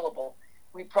been available,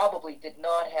 we probably did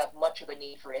not have much of a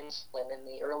need for insulin in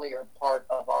the earlier part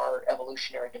of our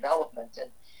evolutionary development.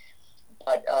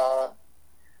 But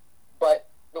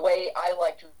the way I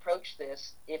like to approach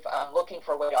this, if I'm looking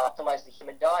for a way to optimize the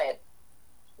human diet,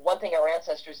 one thing our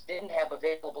ancestors didn't have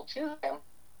available to them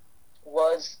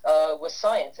was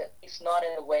science, at least not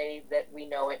in the way that we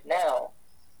know it now.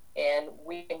 And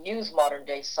we can use modern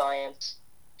day science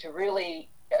to really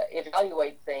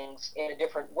evaluate things in a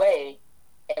different way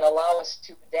and allow us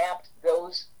to adapt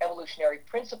those evolutionary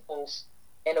principles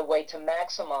in a way to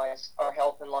maximize our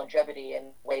health and longevity in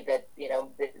a way that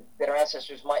that our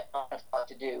ancestors might not have thought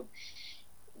to do.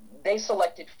 They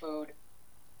selected food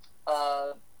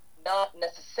not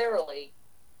necessarily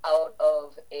out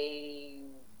of a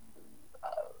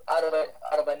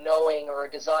knowing or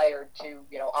a desire to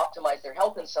optimize their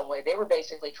health in some way. They were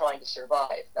basically trying to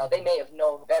survive. Now, they may have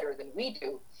known better than we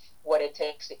do what it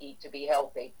takes to eat to be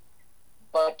healthy,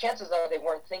 but chances are they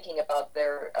weren't thinking about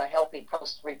their healthy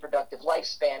post-reproductive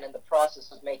lifespan in the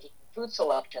process of making food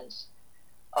selections.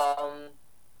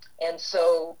 And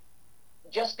so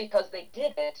just because they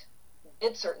did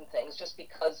certain things, just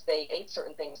because they ate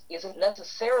certain things, isn't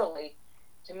necessarily,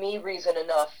 to me, reason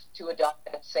enough to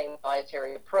adopt that same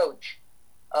dietary approach.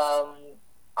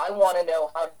 I want to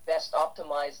know how to best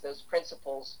optimize those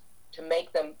principles to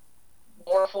make them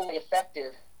more fully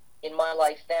effective in my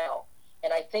life now.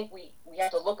 And I think we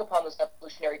have to look upon those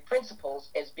evolutionary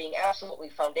principles as being absolutely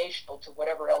foundational to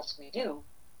whatever else we do,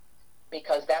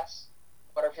 because that's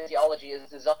what our physiology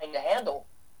is designed to handle.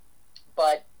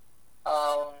 But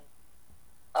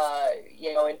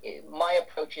my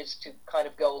approach is to kind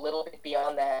of go a little bit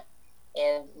beyond that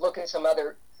and look at some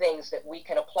other things that we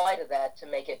can apply to that to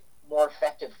make it more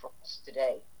effective for us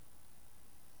today.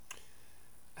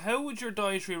 How would your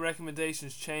dietary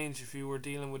recommendations change if you were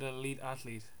dealing with an elite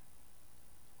athlete?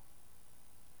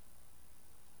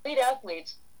 Elite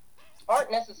athletes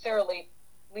aren't necessarily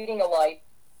leading a life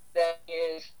that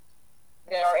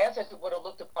our ancestors would have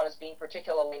looked upon as being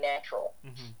particularly natural.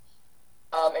 Mm-hmm.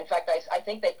 In fact, I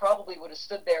think they probably would have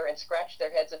stood there and scratched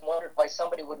their heads and wondered why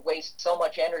somebody would waste so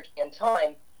much energy and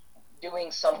time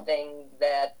doing something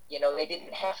that they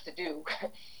didn't have to do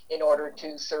in order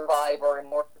to survive or in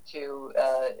order to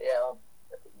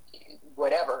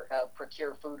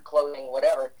procure food, clothing,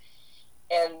 whatever.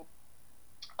 And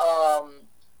I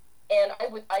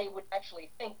would actually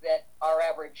think that our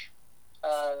average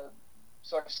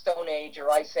sort of Stone Age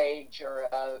or Ice Age or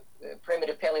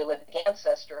primitive Paleolithic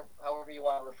ancestor, however you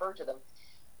want to refer to them,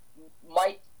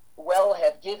 might well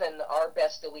have given our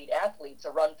best elite athletes a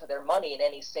run for their money in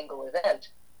any single event.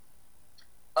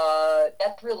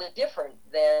 That's really different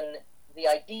than the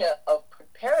idea of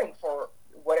preparing for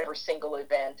whatever single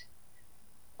event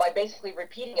by basically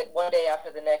repeating it one day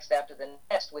after the next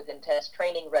with intense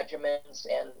training regimens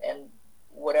and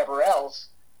whatever else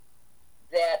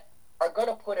that are going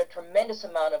to put a tremendous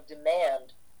amount of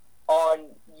demand on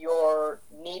your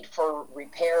need for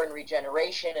repair and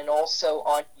regeneration, and also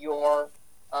on your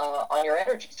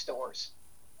energy stores.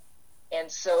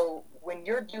 And so when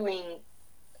you're doing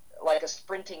like a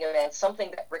sprinting event, something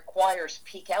that requires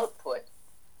peak output,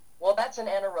 well, that's an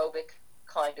anaerobic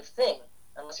kind of thing.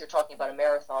 Unless you're talking about a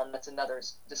marathon, that's another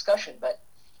discussion. But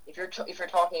if you're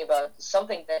talking about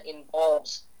something that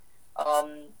involves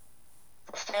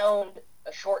profound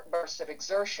short bursts of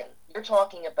exertion, you're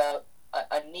talking about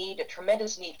a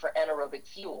tremendous need for anaerobic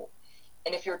fuel.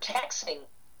 And if you're taxing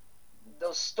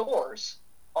those stores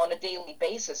on a daily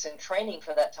basis and training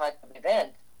for that type of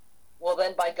event, well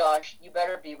then, by gosh, you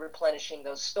better be replenishing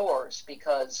those stores,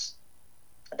 because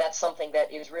that's something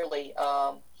that is really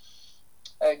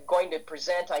going to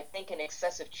present, I think, an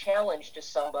excessive challenge to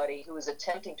somebody who is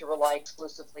attempting to rely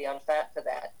exclusively on fat for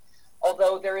that.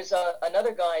 Although there is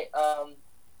another guy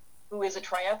who is a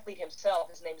triathlete himself.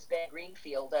 His name is Ben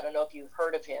Greenfield. I don't know if you've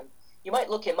heard of him. You might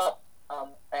look him up,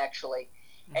 actually.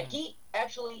 Mm-hmm. And he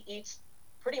actually eats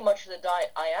pretty much the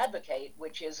diet I advocate,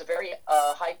 which is a very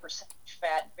high percentage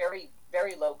fat, very,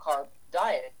 very low carb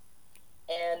diet.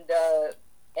 And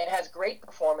has great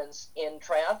performance in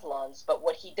triathlons. But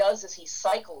what he does is he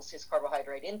cycles his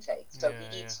carbohydrate intake. So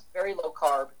he eats very low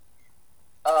carb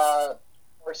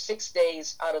for 6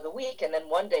 days out of the week, and then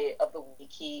one day of the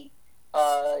week he'll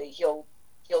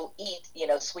eat,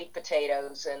 sweet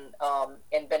potatoes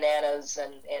and bananas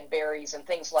and berries and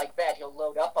things like that. He'll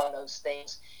load up on those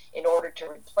things in order to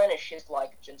replenish his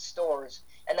glycogen stores,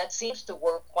 and that seems to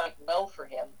work quite well for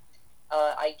him.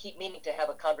 I keep meaning to have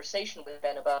a conversation with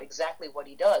Ben about exactly what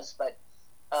he does, but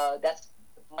that's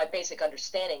my basic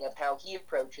understanding of how he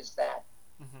approaches that.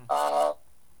 Mm-hmm.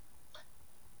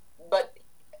 But,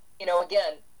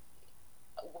 again,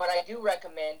 what I do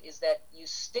recommend is that you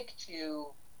stick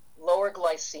to lower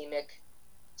glycemic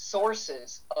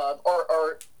sources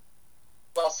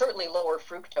certainly lower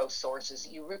fructose sources.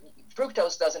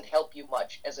 Fructose doesn't help you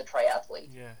much as a triathlete.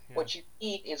 What you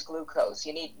need is glucose.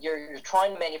 You're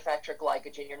trying to manufacture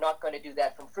glycogen. You're not going to do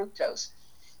that from fructose.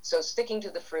 So sticking to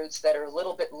the fruits that are a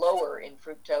little bit lower in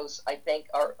fructose, I think,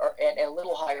 and a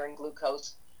little higher in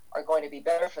glucose, are going to be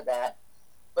better for that.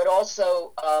 But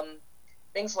also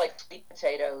things like sweet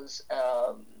potatoes,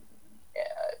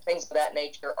 things of that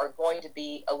nature, are going to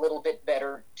be a little bit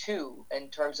better too, in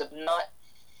terms of not.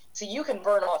 See, you can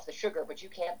burn off the sugar, but you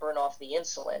can't burn off the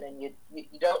insulin, and you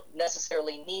don't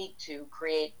necessarily need to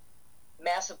create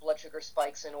massive blood sugar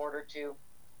spikes in order to,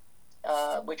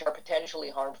 which are potentially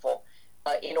harmful,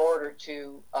 in order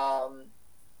to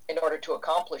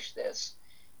accomplish this.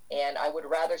 And I would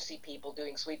rather see people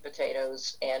doing sweet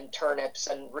potatoes and turnips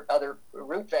and other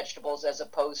root vegetables as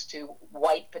opposed to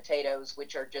white potatoes,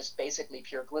 which are just basically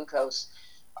pure glucose,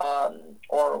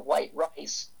 or white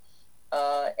rice,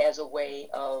 as a way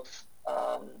of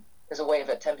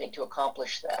attempting to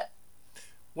accomplish that.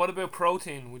 What about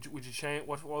protein? Would you change?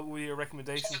 What would be your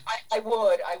recommendation? I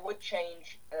would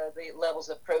change the levels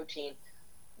of protein,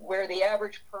 where the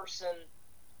average person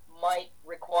might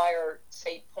require,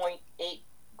 say, 0.8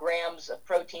 grams of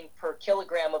protein per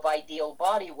kilogram of ideal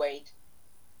body weight.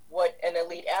 What an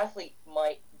elite athlete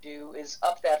might do is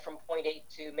up that from 0.8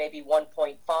 to maybe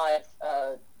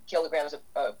 1.5 kilograms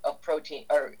of protein,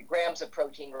 or grams of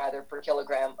protein rather, per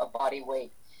kilogram of body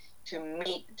weight, to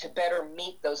better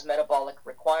meet those metabolic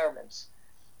requirements.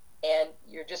 And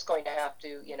you're just going to have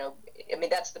to,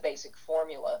 that's the basic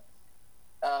formula,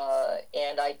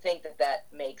 and I think that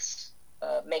makes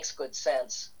good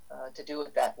sense to do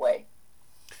it that way.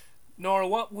 Nora,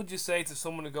 what would you say to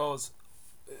someone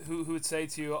who would say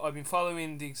to you, I've been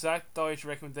following the exact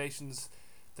dietary recommendations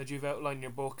that you've outlined in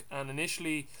your book, and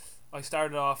initially I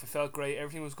started off, it felt great,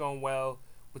 everything was going well,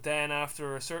 but then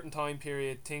after a certain time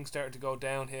period, things started to go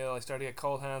downhill. I started to get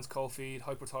cold hands, cold feet,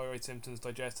 hyperthyroid symptoms,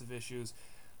 digestive issues,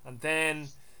 and then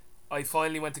I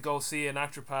finally went to go see a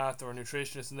naturopath or a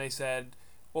nutritionist, and they said,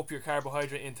 up your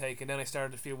carbohydrate intake, and then I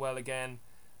started to feel well again.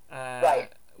 Right.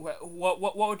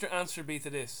 What would your answer be to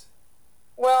this?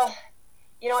 Well,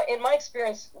 in my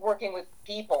experience working with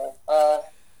people,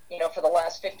 for the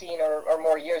last 15 or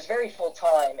more years, very full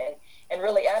time, and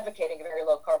really advocating a very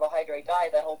low carbohydrate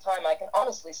diet that whole time, I can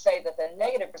honestly say that the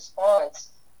negative response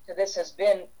to this has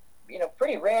been,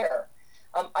 pretty rare.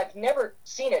 I've never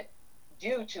seen it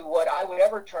due to what I would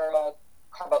ever term a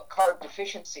carb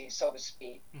deficiency, so to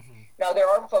speak. Mm-hmm. Now, there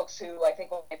are folks who, I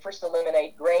think, when they first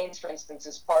eliminate grains, for instance,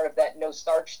 as part of that no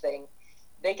starch thing,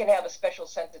 they can have a special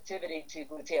sensitivity to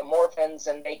gluteomorphins,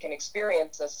 and they can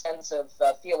experience a sense of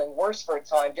feeling worse for a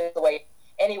time, just the way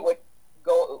anyone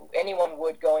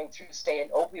would going through, say, an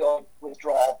opioid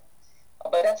withdrawal.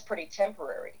 But that's pretty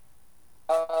temporary.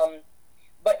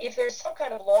 But if there's some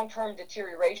kind of long-term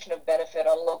deterioration of benefit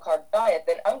on a low-carb diet,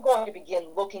 then I'm going to begin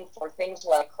looking for things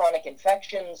like chronic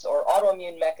infections or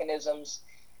autoimmune mechanisms.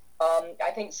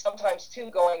 I think sometimes, too,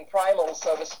 going primal,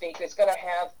 so to speak, is going to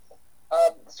have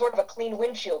sort of a clean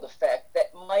windshield effect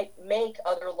that might make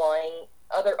other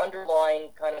underlying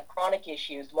kind of chronic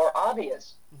issues more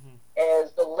obvious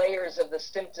as the layers of the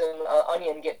symptom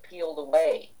onion get peeled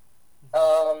away.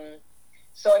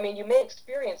 So, I mean, you may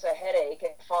experience a headache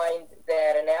and find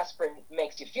that an aspirin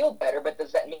makes you feel better, but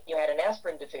does that mean you had an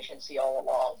aspirin deficiency all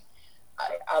along?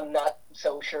 I'm not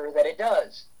so sure that it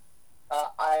does.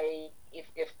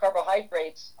 If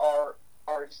carbohydrates are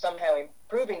somehow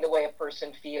improving the way a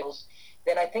person feels,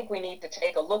 then I think we need to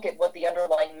take a look at what the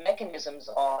underlying mechanisms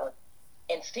are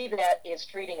and see that it's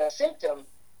treating a symptom,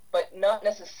 but not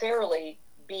necessarily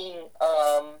being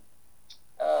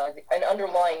an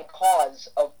underlying cause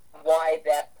of why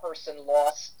that person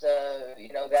lost,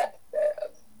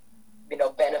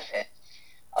 benefit.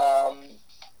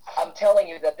 I'm telling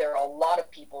you that there are a lot of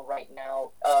people right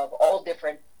now of all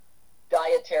different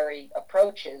dietary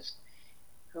approaches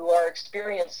who are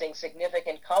experiencing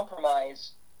significant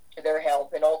compromise to their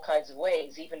health in all kinds of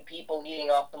ways. Even people eating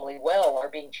optimally well are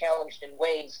being challenged in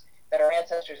ways that our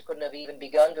ancestors couldn't have even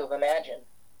begun to have imagined.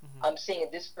 I'm seeing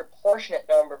a disproportionate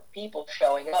number of people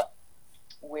showing up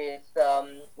with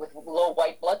low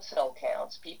white blood cell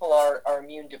counts. People are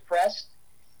immune depressed.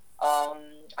 I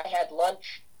had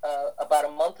lunch about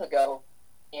a month ago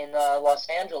in Los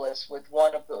Angeles with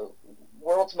one of the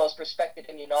world's most respected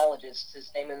immunologists.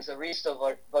 His name is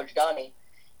Aristo Vojdani,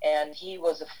 and he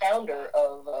was a founder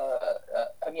of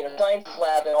Immunosciences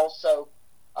Lab and also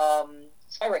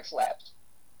Cyrex Labs,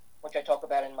 which I talk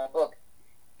about in my book.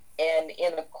 And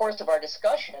in the course of our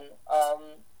discussion,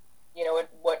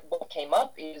 what came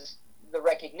up is the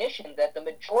recognition that the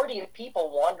majority of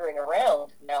people wandering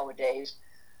around nowadays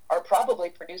are probably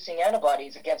producing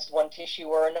antibodies against one tissue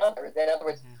or another. In other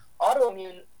words,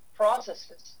 autoimmune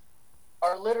processes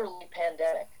are literally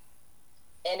pandemic.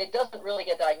 And it doesn't really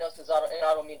get diagnosed as an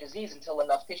autoimmune disease until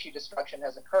enough tissue destruction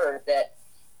has occurred that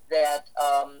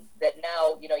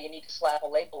now, you need to slap a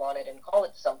label on it and call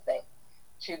it something.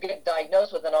 To get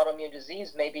diagnosed with an autoimmune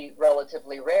disease may be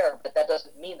relatively rare, but that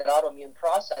doesn't mean that autoimmune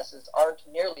processes aren't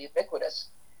nearly ubiquitous.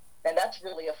 And that's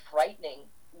really a frightening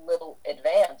little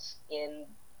advance in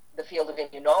the field of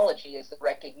immunology, is the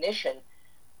recognition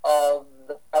of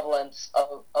the prevalence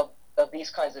of these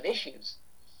kinds of issues.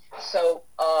 So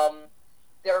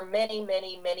there are many,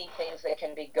 many, many things that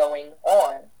can be going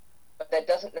on, but that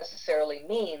doesn't necessarily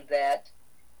mean that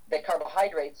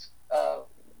carbohydrates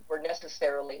were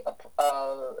necessarily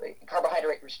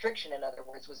carbohydrate restriction, in other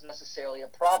words, was necessarily a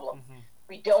problem.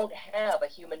 We don't have a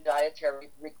human dietary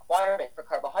requirement for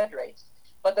carbohydrates,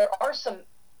 but there are some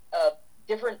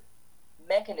different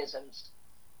mechanisms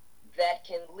that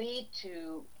can lead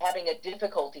to having a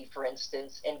difficulty, for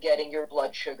instance, in getting your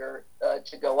blood sugar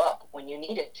to go up when you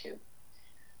need it to.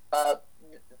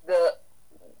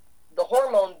 The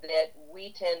hormone that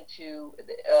we tend to,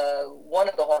 one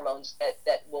of the hormones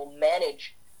that will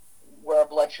manage where our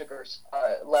blood sugar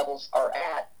levels are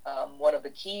at, one of the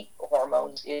key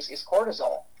hormones is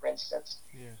cortisol, for instance.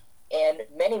 And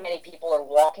many, many people are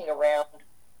walking around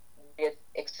with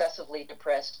excessively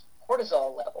depressed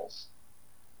cortisol levels.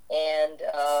 And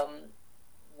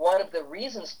one of the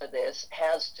reasons for this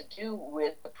has to do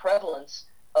with the prevalence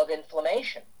of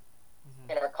inflammation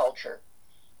in our culture.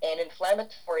 And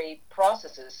inflammatory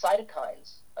processes,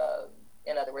 cytokines,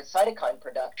 in other words, cytokine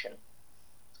production,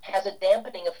 has a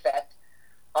dampening effect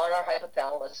on our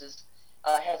hypothalamuses,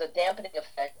 has a dampening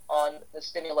effect on the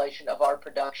stimulation of our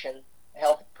production,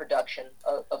 health production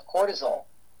of cortisol.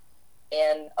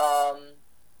 And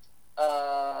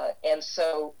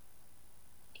so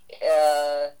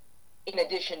in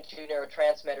addition to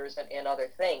neurotransmitters and other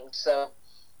things. So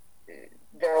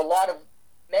there are a lot of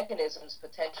mechanisms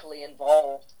potentially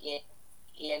involved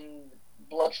in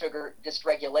blood sugar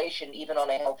dysregulation, even on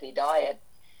a healthy diet.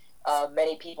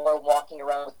 Many people are walking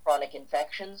around with chronic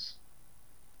infections.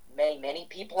 Many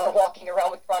people are walking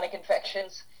around with chronic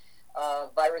infections,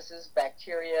 viruses,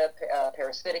 bacteria,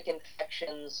 parasitic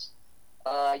infections,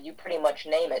 you pretty much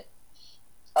name it.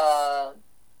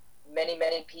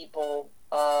 Many people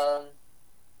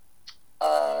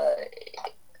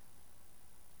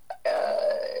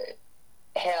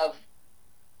have,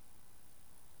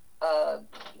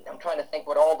 I'm trying to think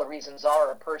what all the reasons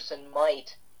are a person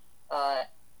might uh,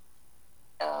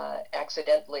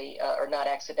 accidentally, or not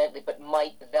accidentally, but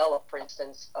might develop, for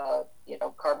instance,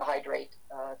 carbohydrate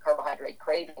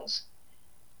cravings.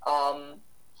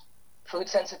 Food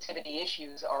sensitivity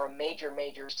issues are a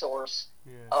major source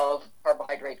of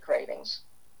carbohydrate cravings,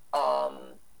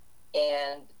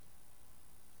 and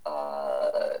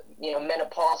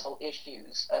menopausal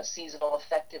issues, seasonal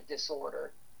affective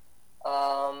disorder,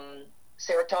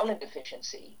 serotonin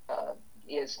deficiency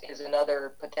is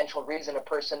another potential reason a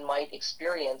person might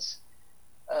experience,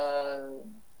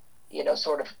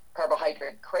 sort of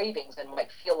carbohydrate cravings, and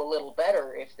might feel a little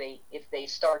better if they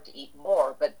start to eat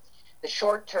more. But the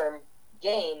short-term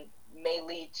gain may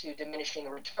lead to diminishing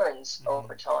returns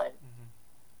over time,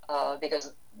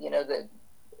 because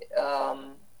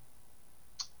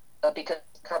because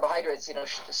carbohydrates,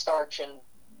 starch and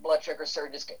blood sugar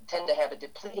surges tend to have a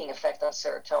depleting effect on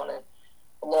serotonin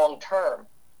long term.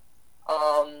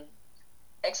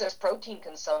 Excess protein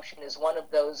consumption is one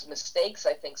of those mistakes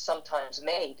I think sometimes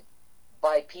made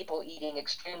by people eating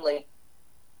extremely,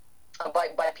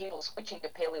 by people switching to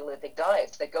Paleolithic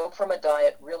diets. They go from a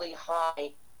diet really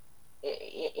high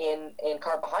in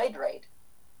carbohydrate,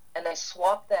 and they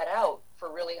swap that out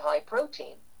for really high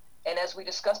protein. And as we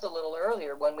discussed a little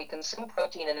earlier, when we consume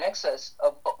protein in excess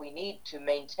of what we need to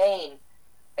maintain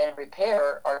and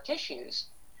repair our tissues,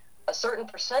 a certain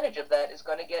percentage of that is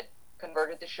going to get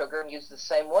converted to sugar and used the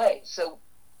same way. So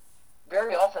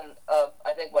very often,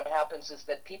 I think what happens is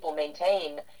that people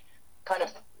maintain kind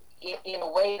of in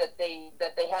a way that they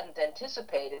hadn't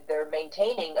anticipated. They're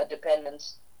maintaining a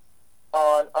dependence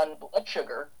on blood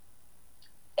sugar,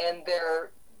 and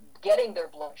they're getting their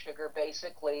blood sugar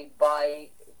basically by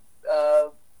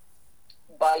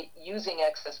using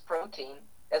excess protein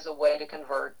as a way to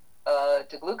convert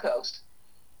to glucose.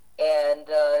 And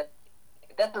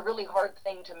that's a really hard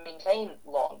thing to maintain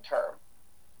long term,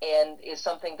 and is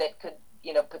something that could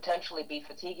potentially be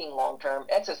fatiguing long term.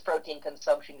 Excess protein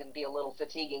consumption can be a little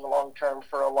fatiguing long term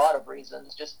for a lot of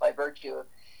reasons, just by virtue of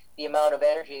the amount of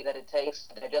energy that it takes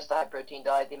to digest a high protein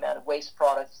diet, the amount of waste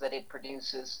products that it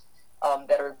produces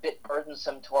that are a bit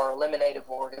burdensome to our eliminative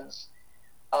organs.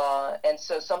 And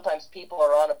so sometimes people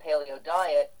are on a paleo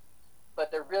diet, but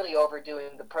they're really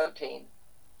overdoing the protein,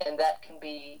 and that can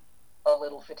be a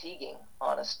little fatiguing,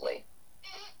 honestly.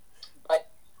 But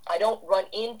I don't run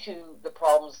into the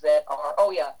problems that are,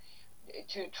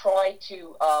 to try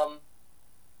to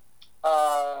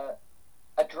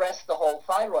address the whole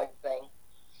thyroid thing.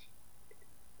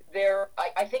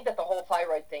 I think that the whole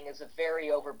thyroid thing is a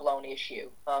very overblown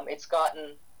issue. It's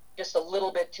gotten just a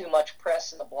little bit too much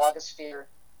press in the blogosphere.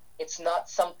 It's not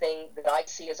something that I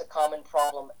see as a common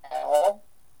problem at all.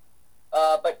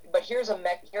 But here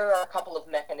are a couple of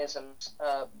mechanisms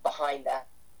behind that.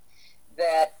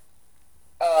 That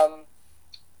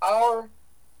our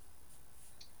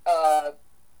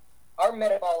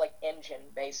metabolic engine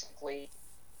basically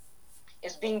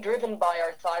is being driven by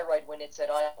our thyroid when it's at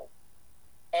idle,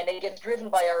 and it gets driven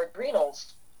by our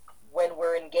adrenals when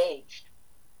we're engaged.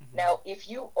 Mm-hmm. Now, if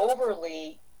you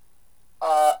overly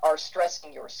are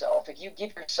stressing yourself, if you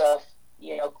give yourself,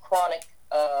 chronic,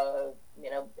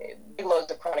 big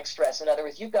loads of chronic stress, in other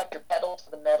words, you've got your pedal to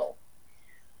the metal,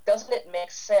 doesn't it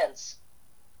make sense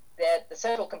that the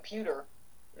central computer,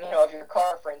 of your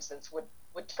car, for instance,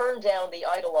 would turn down the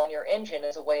idle on your engine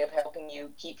as a way of helping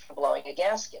you keep from blowing a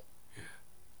gasket?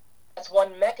 That's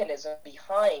one mechanism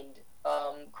behind.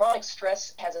 Chronic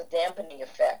stress has a dampening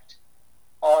effect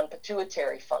on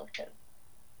pituitary function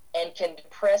and can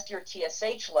depress your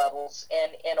TSH levels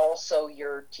and also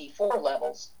your T4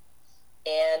 levels.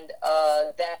 And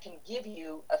that can give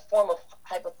you a form of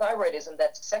hypothyroidism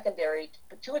that's secondary to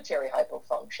pituitary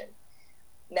hypofunction.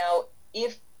 Now,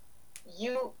 if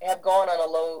you have gone on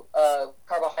a low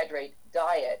carbohydrate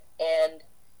diet and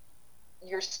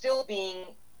you're still being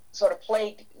sort of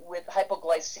plagued with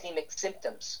hypoglycemic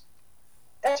symptoms,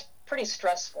 that's pretty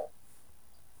stressful.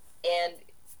 And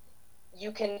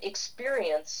you can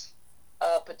experience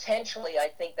potentially, I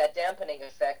think, that dampening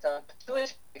effect on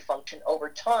pituitary function over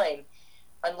time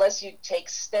unless you take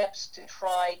steps to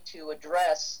try to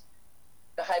address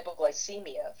the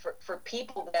hypoglycemia. For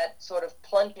people that sort of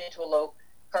plunge into a low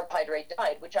carbohydrate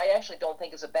diet, which I actually don't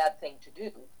think is a bad thing to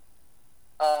do,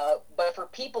 but for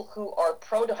people who are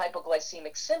prone to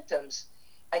hypoglycemic symptoms,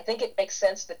 I think it makes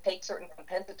sense to take certain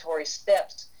compensatory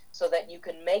steps so that you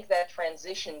can make that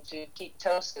transition to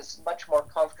ketosis much more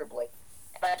comfortably.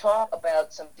 And I talk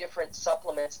about some different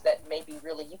supplements that may be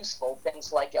really useful,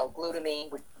 things like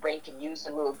L-glutamine, which the brain can use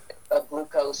in lieu of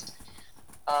glucose,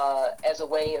 as a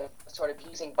way of sort of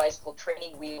using bicycle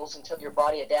training wheels until your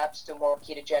body adapts to more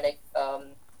ketogenic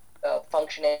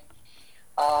functioning.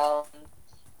 Um,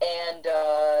 and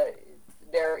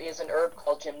there is an herb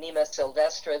called Gymnema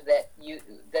sylvestre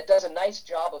that does a nice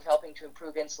job of helping to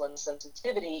improve insulin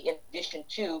sensitivity in addition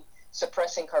to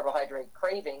suppressing carbohydrate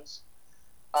cravings.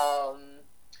 Um,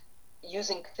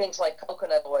 Using things like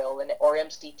coconut oil or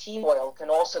MCT oil can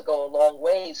also go a long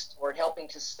ways toward helping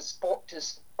to support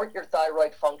your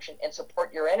thyroid function and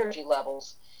support your energy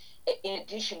levels, in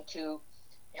addition to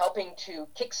helping to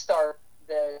kickstart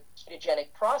the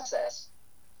ketogenic process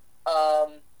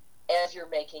um, as you're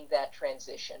making that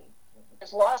transition.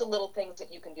 There's lots of little things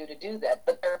that you can do that,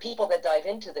 but there are people that dive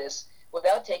into this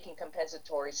without taking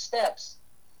compensatory steps,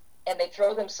 and they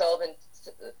throw themselves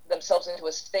into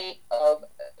a state of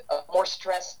more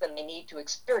stress than they need to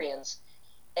experience.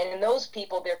 And in those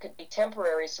people, there could be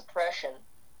temporary suppression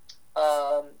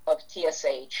of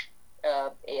TSH,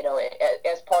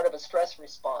 as part of a stress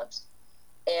response.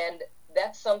 And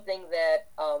that's something that,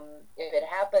 if it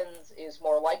happens, is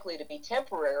more likely to be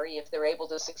temporary if they're able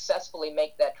to successfully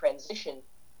make that transition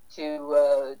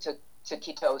to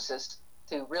ketosis,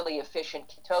 to really efficient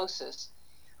ketosis.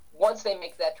 Once they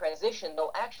make that transition,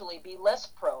 they'll actually be less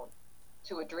prone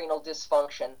to adrenal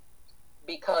dysfunction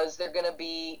because they're going to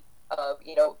be,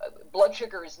 blood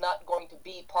sugar is not going to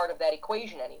be part of that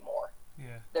equation anymore.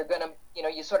 Yeah. They're going to,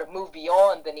 you sort of move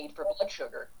beyond the need for blood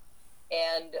sugar.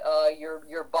 And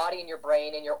your body and your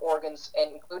brain and your organs,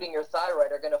 and including your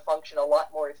thyroid, are going to function a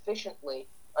lot more efficiently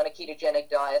on a ketogenic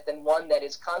diet than one that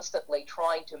is constantly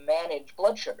trying to manage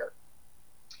blood sugar.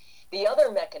 The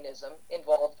other mechanism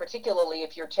involved, particularly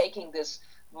if you're taking this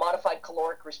modified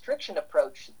caloric restriction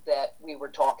approach that we were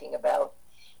talking about,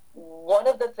 one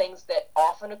of the things that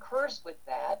often occurs with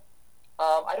that,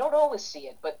 I don't always see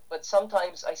it, but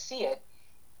sometimes I see it,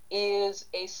 is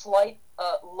a slight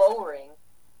lowering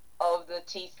of the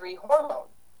T3 hormone.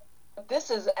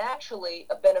 This is actually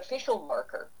a beneficial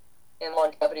marker in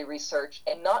longevity research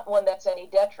and not one that's any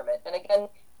detriment. And again,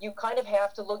 you kind of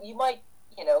have to look, you might,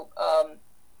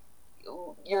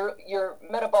 your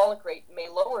metabolic rate may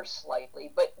lower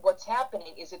slightly, but what's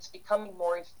happening is it's becoming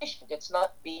more efficient. It's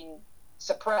not being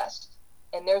suppressed.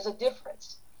 And there's a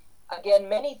difference. Again,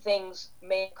 many things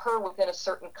may occur within a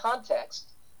certain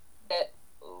context. That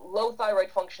low thyroid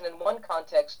function in one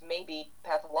context may be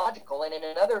pathological, and in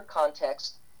another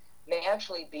context may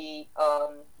actually be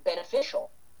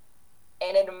beneficial.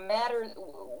 And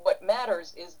what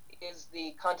matters is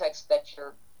the context that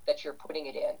you're putting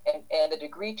it in, and the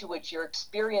degree to which you're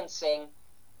experiencing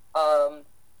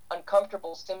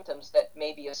uncomfortable symptoms that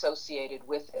may be associated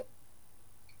with it.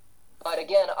 But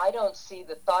again, I don't see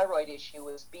the thyroid issue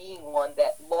as being one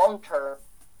that long term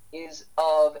is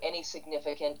of any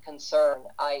significant concern.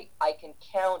 I can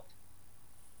count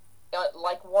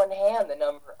like one hand the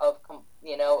number of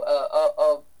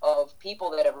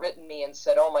people that have written me and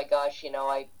said, "Oh my gosh,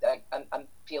 I'm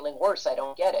feeling worse. I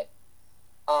don't get it."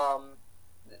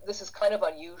 This is kind of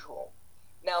unusual.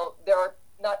 Now,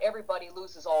 not everybody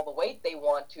loses all the weight they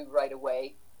want to right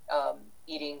away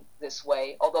eating this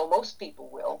way, although most people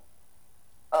will.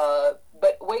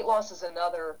 But weight loss is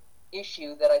another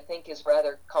issue that I think is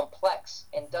rather complex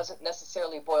and doesn't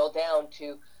necessarily boil down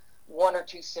to one or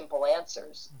two simple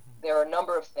answers. Mm-hmm. There are a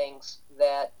number of things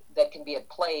that can be at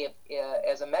play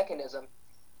as a mechanism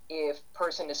if a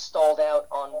person is stalled out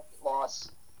on weight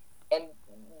loss, and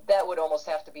that would almost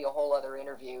have to be a whole other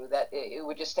interview. That it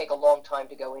would just take a long time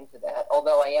to go into that.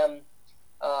 Although I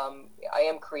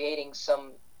am creating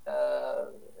some.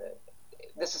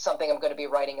 This is something I'm going to be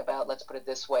writing about, let's put it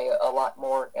this way, a lot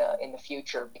more in the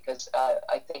future, because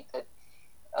I think that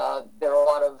there are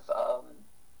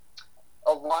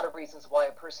a lot of reasons why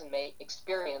a person may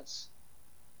experience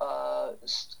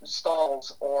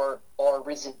stalls or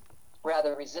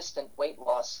rather resistant weight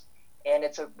loss, and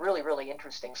it's a really, really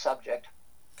interesting subject.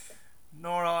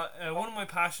 Nora, one of my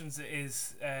passions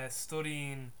is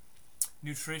studying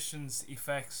nutrition's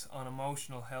effects on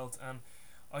emotional health, and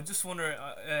I just wonder,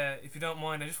 if you don't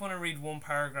mind, I just want to read one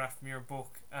paragraph from your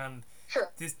book, and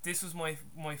sure. This was my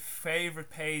favourite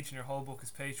page in your whole book,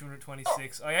 is page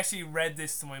 226. I actually read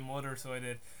this to my mother, so I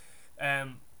did.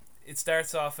 It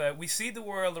starts off, we see the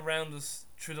world around us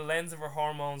through the lens of our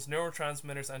hormones,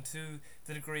 neurotransmitters, and to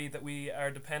the degree that we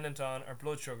are dependent on our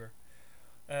blood sugar.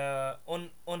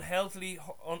 Unhealthy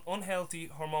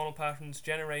hormonal patterns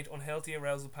generate unhealthy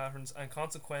arousal patterns and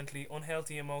consequently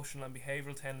unhealthy emotional and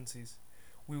behavioural tendencies.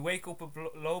 We wake up with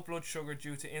low blood sugar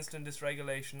due to insulin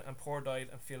dysregulation and poor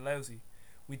diet and feel lousy.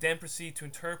 We then proceed to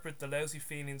interpret the lousy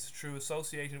feelings through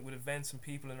associating with events and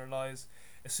people in our lives,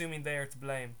 assuming they are to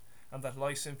blame and that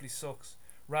life simply sucks,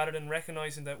 rather than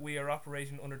recognising that we are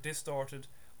operating under distorted,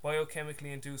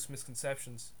 biochemically induced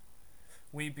misconceptions.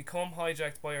 We become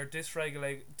hijacked by our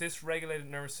dysregulated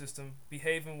nervous system,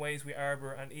 behave in ways we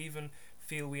arbour, and even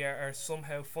feel we are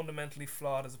somehow fundamentally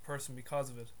flawed as a person because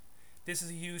of it. This is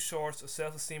a huge source of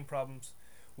self-esteem problems.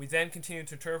 We then continue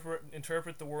to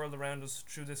interpret the world around us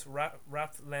through this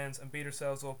rapt lens and beat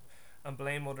ourselves up and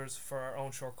blame others for our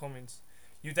own shortcomings.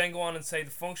 You then go on and say the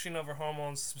functioning of our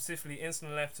hormones, specifically insulin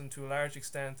and leptin, to a large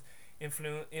extent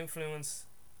influence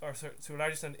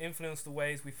the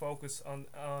ways we focus on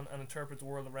and interpret the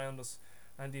world around us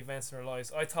and the events in our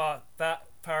lives. I thought that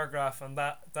paragraph and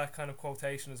that kind of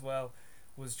quotation as well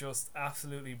was just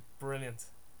absolutely brilliant.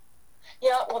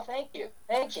 Yeah, well, thank you.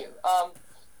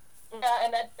 Yeah,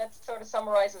 and that sort of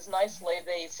summarizes nicely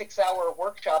the 6-hour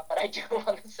workshop that I do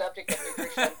on the subject of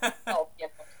nutrition and health.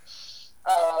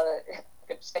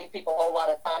 Could save people a whole lot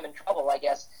of time and trouble, I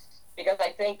guess, because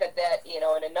I think that in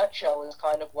a nutshell is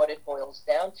kind of what it boils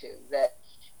down to. That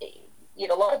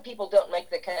a lot of people don't make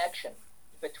the connection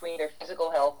between their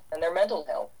physical health and their mental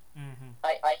health. Mm-hmm.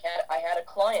 I had a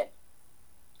client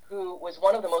who was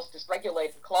one of the most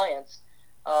dysregulated clients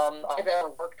I've ever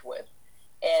worked with,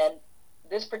 and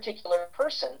this particular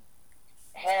person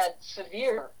had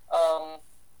severe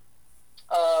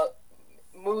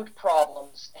mood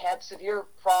problems, had severe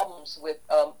problems with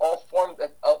all forms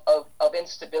of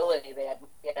instability. They had,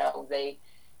 they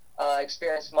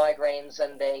experienced migraines,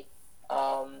 and they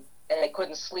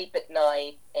couldn't sleep at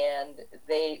night, and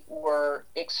they were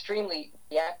extremely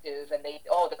reactive, and their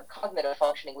cognitive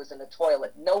functioning was in the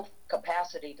toilet. No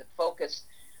capacity to focus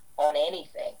on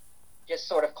anything. Just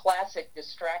sort of classic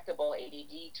distractible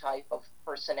ADD type of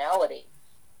personality.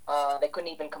 They couldn't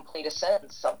even complete a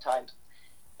sentence sometimes.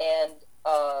 And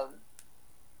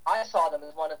I saw them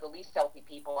as one of the least healthy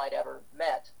people I'd ever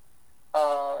met.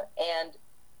 And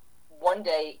one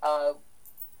day,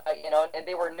 and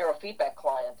they were a neurofeedback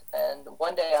client. And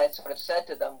one day I sort of said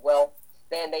to them, well,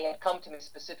 then they had come to me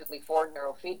specifically for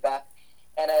neurofeedback.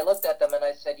 And I looked at them and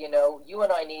I said, you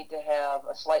and I need to have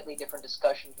a slightly different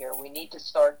discussion here. We need to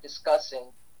start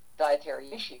discussing dietary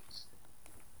issues.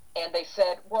 And they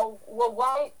said, well,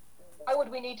 why would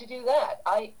we need to do that?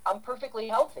 I'm perfectly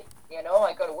healthy.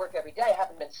 I go to work every day. I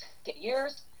haven't been sick in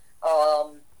years.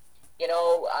 I've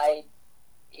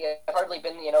hardly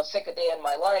been, sick a day in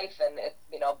my life, and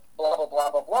blah, blah,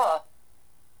 blah, blah, blah.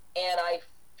 And I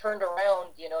turned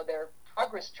around, their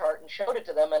progress chart and showed it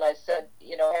to them, and I said,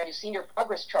 have you seen your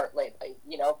progress chart lately?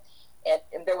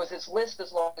 And there was this list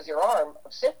as long as your arm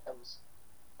of symptoms,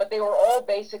 but they were all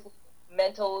basically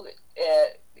mental,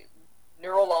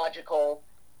 neurological,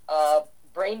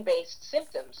 brain-based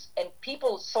symptoms, and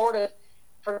people sort of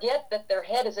forget that their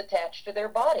head is attached to their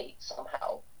body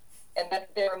somehow, and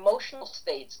that their emotional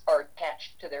states are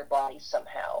attached to their body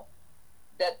somehow.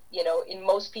 That, in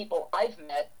most people I've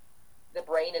met, the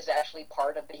brain is actually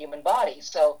part of the human body.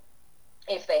 So,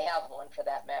 if they have one, for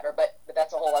that matter, but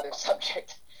that's a whole other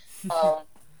subject.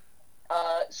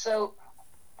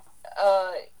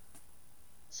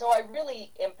 So I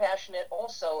really am passionate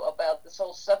also about this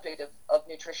whole subject of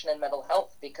nutrition and mental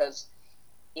health, because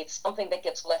it's something that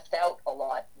gets left out a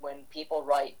lot when people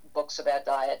write books about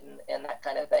diet and that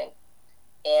kind of thing.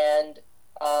 And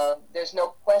there's no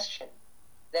question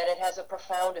that it has a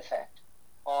profound effect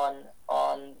on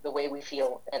the way we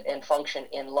feel and function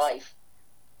in life.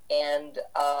 And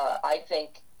I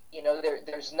think,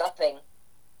 there's nothing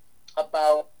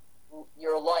about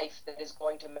your life that is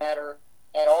going to matter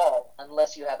at all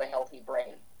unless you have a healthy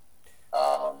brain.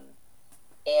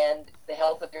 And the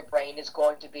health of your brain is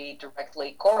going to be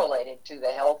directly correlated to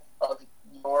the health of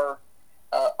your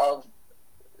of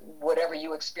whatever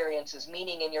you experience as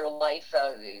meaning in your life,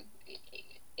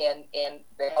 and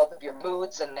the health of your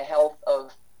moods, and the health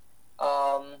of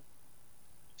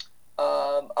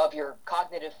your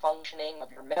cognitive functioning,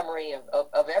 of your memory,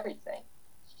 of everything.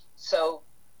 So,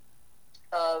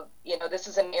 this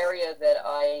is an area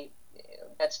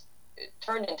that's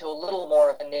turned into a little more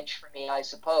of a niche for me, I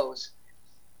suppose.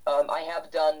 I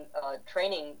have done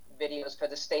training videos for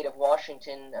the state of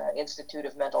Washington Institute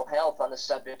of Mental Health on the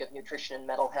subject of nutrition and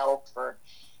mental health for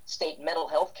state mental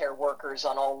health care workers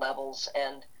on all levels,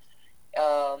 and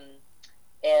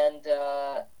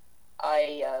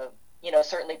I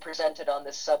certainly presented on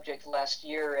this subject last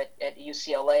year at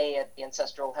UCLA at the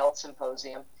Ancestral Health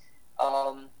Symposium.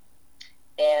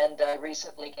 And I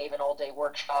recently gave an all-day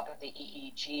workshop at the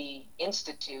EEG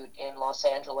Institute in Los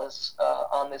Angeles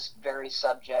on this very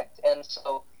subject. And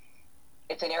so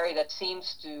it's an area that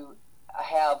seems to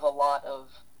have a lot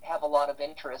of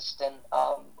interest, and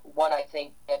one I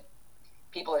think that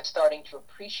people are starting to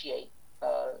appreciate,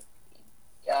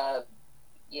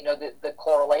 the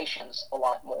correlations a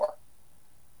lot more.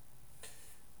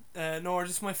 Nora,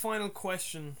 just my final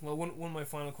question. Well, one of my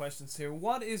final questions here.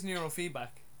 What is neurofeedback?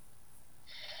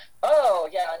 Oh,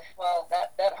 yeah. Well,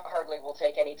 that hardly will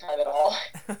take any time at all.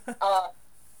 Uh,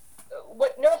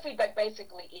 what neurofeedback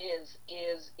basically is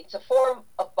it's a form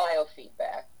of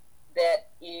biofeedback that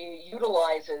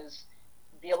utilizes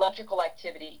the electrical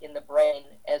activity in the brain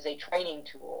as a training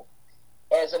tool,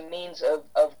 as a means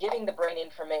of giving the brain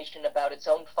information about its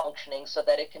own functioning so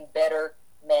that it can better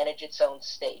manage its own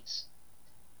states.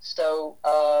 So,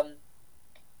 uh,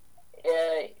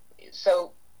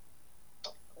 so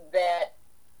that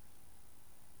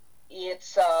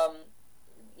it's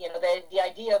the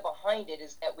idea behind it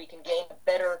is that we can gain a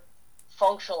better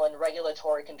functional and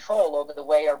regulatory control over the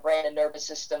way our brain and nervous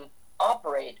system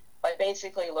operate by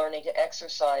basically learning to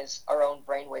exercise our own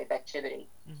brainwave activity.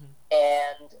 Mm-hmm.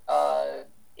 And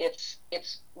it's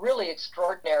really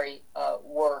extraordinary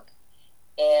work,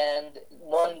 and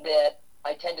one that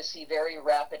I tend to see very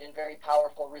rapid and very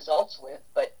powerful results with,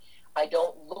 but I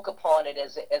don't look upon it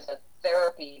as a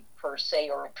therapy per se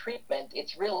or a treatment.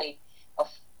 It's really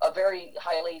a very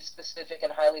highly specific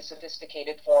and highly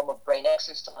sophisticated form of brain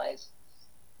exercise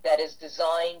that is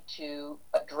designed to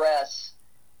address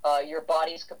your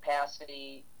body's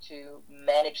capacity to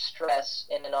manage stress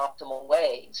in an optimal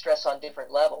way, stress on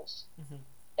different levels. Mm-hmm.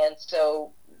 And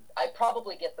so I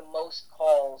probably get the most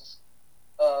calls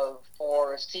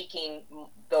for seeking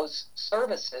those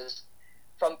services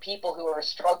from people who are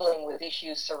struggling with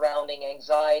issues surrounding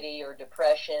anxiety or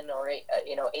depression or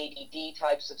ADD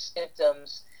types of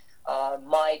symptoms,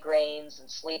 migraines and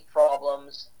sleep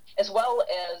problems, as well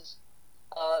as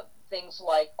things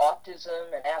like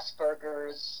autism and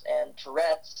Asperger's and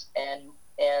Tourette's and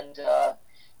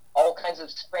all kinds of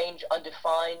strange,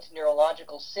 undefined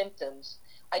neurological symptoms.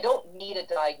 I don't need a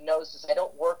diagnosis. I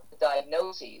don't work with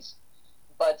diagnoses,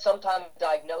 but sometimes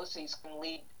diagnoses can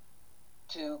lead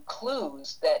to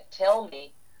clues that tell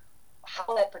me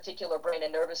how that particular brain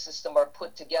and nervous system are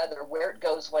put together, where it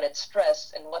goes when it's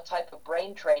stressed, and what type of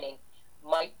brain training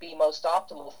might be most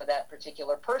optimal for that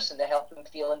particular person to help them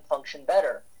feel and function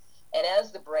better. And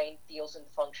as the brain feels and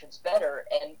functions better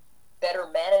and better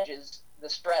manages the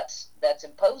stress that's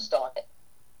imposed on it,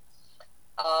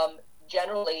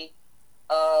 generally,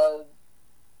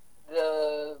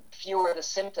 the fewer the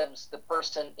symptoms the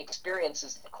person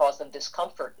experiences that cause them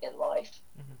discomfort in life.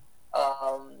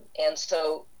 Mm-hmm. And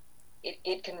so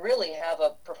it can really have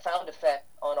a profound effect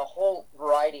on a whole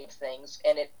variety of things,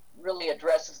 and it really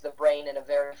addresses the brain in a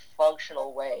very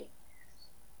functional way.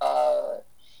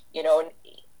 You know,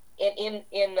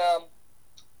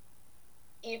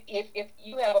 if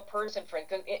you have a person, friend,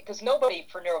 because nobody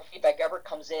for neurofeedback ever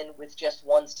comes in with just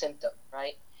one symptom,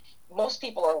 right? Most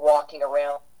people are walking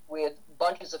around with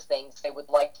bunches of things they would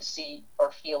like to see or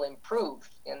feel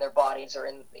improved in their bodies or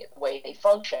in the way they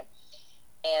function.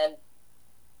 And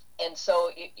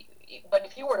so, but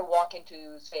if you were to walk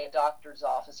into, say, a doctor's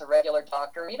office, a regular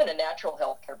doctor, or even a natural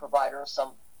health care provider of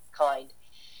some kind,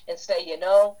 and say,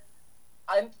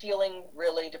 I'm feeling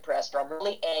really depressed, or I'm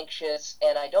really anxious,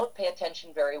 and I don't pay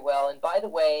attention very well, and by the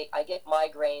way, I get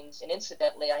migraines, and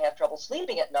incidentally, I have trouble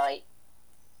sleeping at night,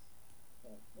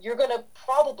 you're going to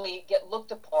probably get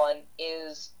looked upon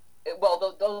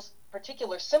those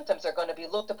particular symptoms are going to be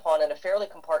looked upon in a fairly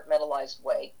compartmentalized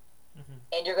way. Mm-hmm.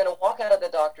 And you're going to walk out of the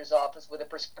doctor's office with a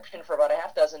prescription for about a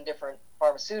half dozen different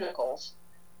pharmaceuticals,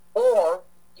 or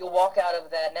you'll walk out of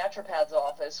that naturopath's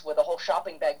office with a whole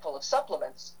shopping bag full of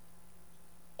supplements.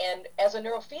 And as a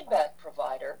neurofeedback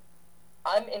provider,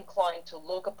 I'm inclined to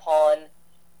look upon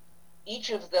each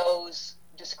of those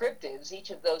descriptives, each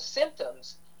of those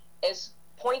symptoms, as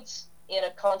points in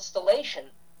a constellation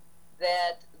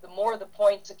that the more the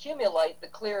points accumulate, the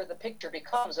clearer the picture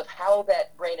becomes of how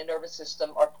that brain and nervous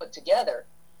system are put together.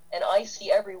 And I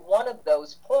see every one of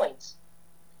those points,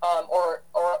 or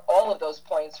all of those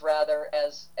points rather,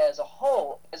 as a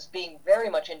whole, as being very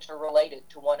much interrelated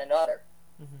to one another.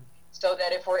 Mm-hmm. So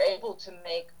that if we're able to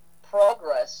make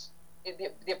progress,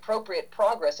 the appropriate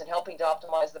progress in helping to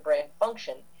optimize the brain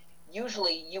function,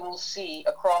 usually you will see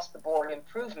across the board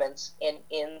improvements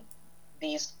in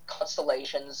these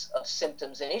constellations of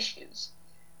symptoms and issues.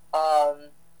 And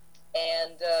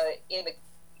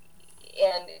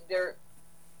there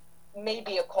may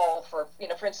be a call for,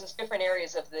 for instance, different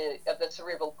areas of the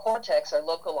cerebral cortex are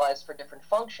localized for different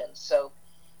functions. So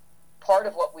part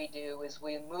of what we do is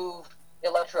we move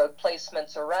electrode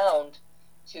placements around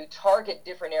to target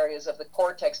different areas of the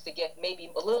cortex to get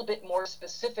maybe a little bit more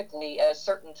specifically at a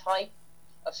certain type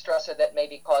of stressor that may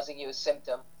be causing you a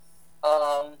symptom,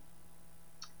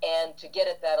 and to get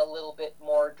at that a little bit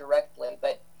more directly.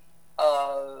 But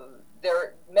there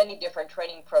are many different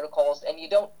training protocols, and you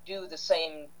don't do the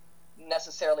same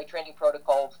necessarily training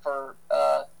protocol for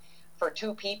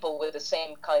two people with the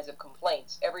same kinds of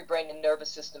complaints. Every brain and nervous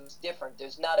system is different.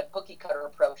 There's not a cookie cutter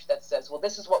approach that says, well,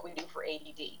 this is what we do for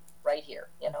ADD right here.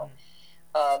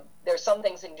 There's some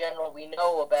things in general we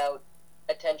know about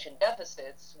attention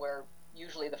deficits where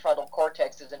usually the frontal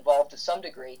cortex is involved to some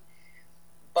degree,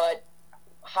 but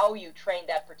how you train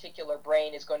that particular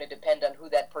brain is going to depend on who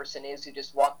that person is who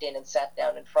just walked in and sat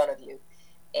down in front of you.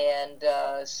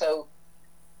 And so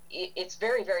it's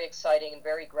very, very exciting and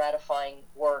very gratifying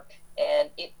work, and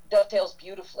it dovetails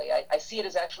beautifully. I see it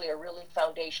as actually a really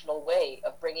foundational way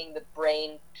of bringing the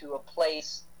brain to a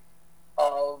place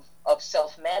of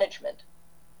self-management,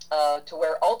 to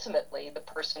where ultimately the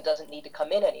person doesn't need to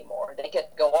come in anymore. They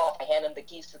get to go off. I hand them the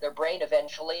keys to their brain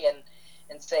eventually and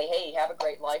say, hey, have a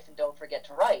great life and don't forget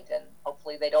to write. And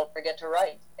hopefully they don't forget to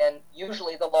write. And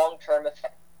usually the long-term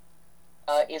effect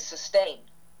is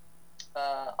sustained.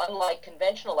 Unlike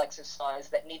conventional exercise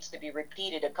that needs to be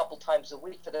repeated a couple times a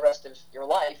week for the rest of your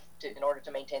life in order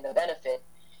to maintain the benefit,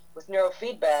 with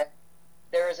neurofeedback,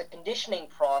 there is a conditioning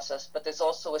process, but there's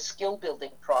also a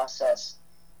skill-building process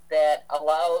that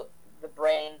allow the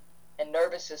brain and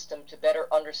nervous system to better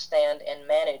understand and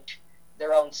manage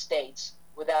their own states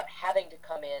without having to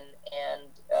come in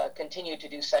and continue to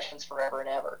do sessions forever and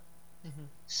ever. Mm-hmm.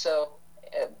 So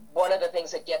one of the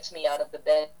things that gets me out of the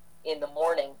bed in the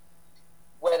morning,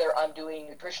 whether I'm doing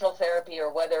nutritional therapy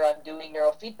or whether I'm doing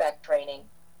neurofeedback training,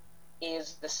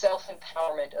 is the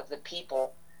self-empowerment of the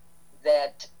people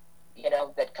that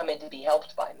come in to be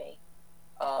helped by me.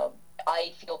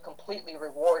 I feel completely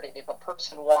rewarded if a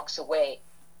person walks away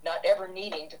not ever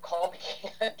needing to call me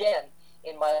again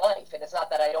in my life. And it's not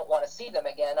that I don't want to see them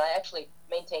again. I actually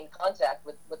maintain contact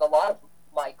with a lot of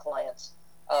my clients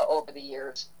over the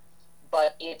years.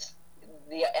 But it's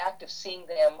the act of seeing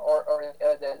them or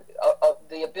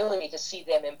the ability to see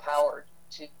them empowered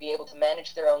to be able to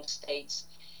manage their own states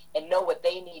and know what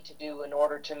they need to do in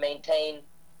order to maintain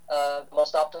the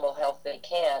most optimal health they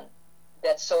can.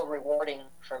 That's so rewarding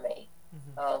for me.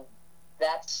 Mm-hmm.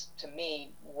 That's, to me,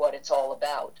 what it's all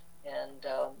about. And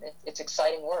it's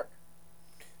exciting work.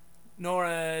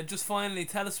 Nora, just finally,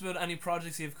 tell us about any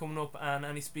projects you've coming up and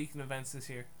any speaking events this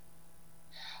year.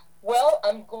 Well,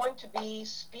 I'm going to be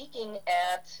speaking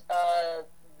at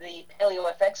the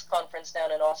PaleoFX conference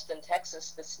down in Austin,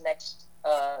 Texas this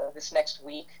next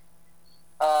week.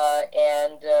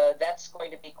 And that's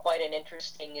going to be quite an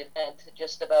interesting event.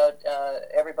 Just about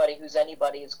everybody who's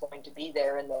anybody is going to be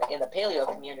there in the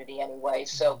paleo community anyway.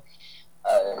 So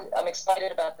I'm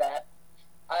excited about that.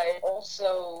 I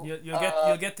also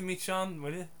you'll get to meet Sean,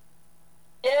 will you?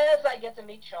 Yes, I get to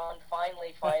meet Sean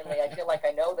finally. I feel like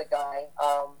I know the guy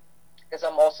because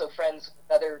I'm also friends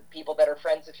with other people that are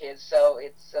friends of his. So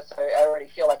I already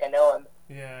feel like I know him.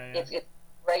 Yeah. It's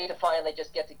great to finally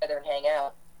just get together and hang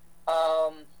out.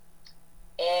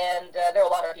 And there are a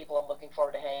lot of people I'm looking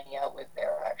forward to hanging out with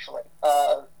there, actually.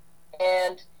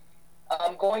 And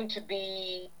I'm going to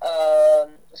be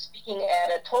speaking at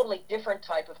a totally different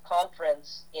type of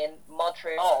conference in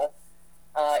Montreal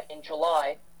in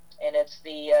July. And it's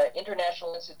the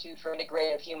International Institute for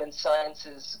Integrative Human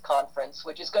Sciences Conference,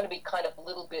 which is going to be kind of a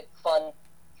little bit fun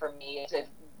for me. It's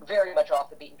very much off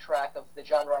the beaten track of the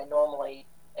genre I normally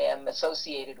am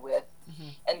associated with. Mm-hmm.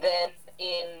 And then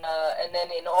in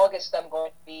August, I'm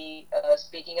going to be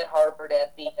speaking at Harvard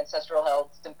at the Ancestral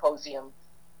Health Symposium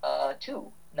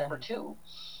 2, number 2.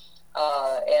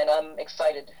 And I'm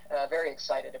excited, very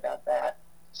excited about that.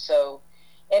 So,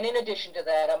 and in addition to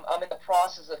that, I'm in the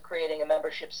process of creating a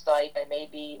membership site. I may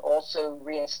be also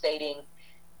reinstating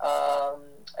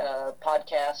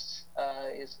podcasts,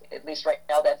 is at least right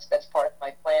now that's part of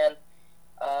my plan.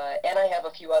 And I have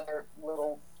a few other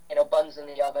little buns in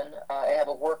the oven. I have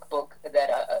a workbook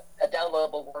a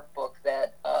downloadable workbook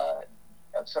that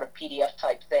sort of PDF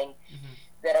type thing mm-hmm.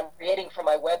 that I'm creating for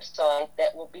my website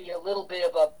that will be a little bit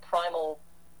of a primal,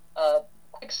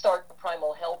 quick start to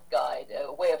primal health guide,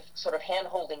 a way of sort of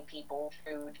hand-holding people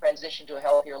to transition to a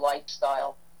healthier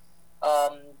lifestyle.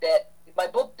 That my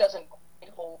book doesn't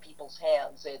quite hold people's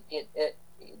hands.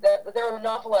 There are an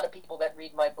awful lot of people that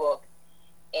read my book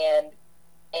and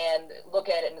look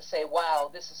at it and say, wow,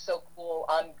 this is so cool,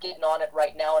 I'm getting on it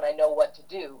right now and I know what to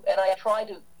do. And I try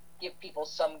to give people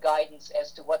some guidance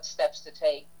as to what steps to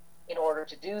take in order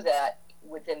to do that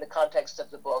within the context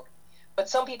of the book. But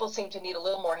some people seem to need a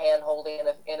little more hand-holding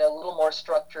and a little more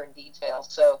structure and detail.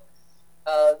 So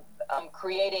I'm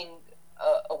creating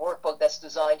a workbook that's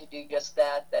designed to do just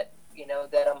that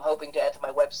I'm hoping to add to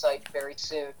my website very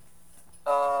soon.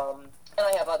 And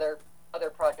I have other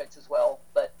projects as well,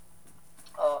 but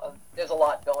there's a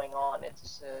lot going on.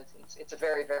 It's a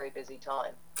very, very busy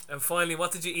time. And finally,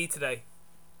 what did you eat today?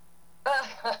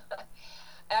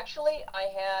 Actually, I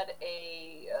had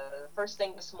first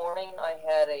thing this morning, I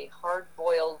had a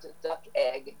hard-boiled duck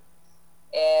egg,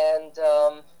 and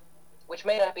which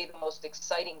may not be the most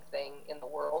exciting thing in the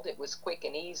world. It was quick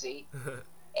and easy.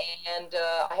 And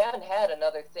I haven't had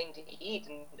another thing to eat,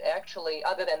 and actually,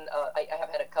 other than I have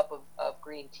had a cup of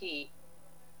green tea,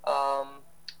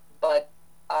 but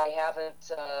I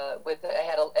haven't.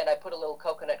 And I put a little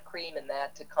coconut cream in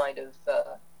that to kind of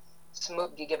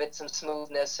give it some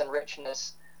smoothness and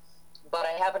richness. But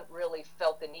I haven't really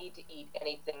felt the need to eat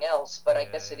anything else. But I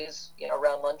guess it is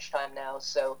around lunchtime now,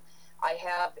 so I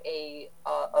have a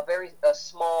very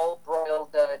small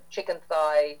broiled chicken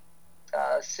thigh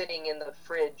sitting in the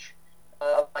fridge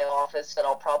of my office, and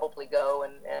I'll probably go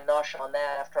and nosh on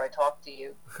that after I talk to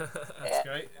you. That's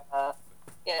great.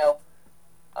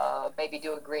 Maybe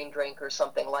do a green drink or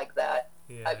something like that.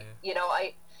 Yeah.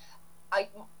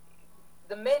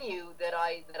 The menu that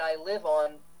I live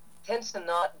on tends to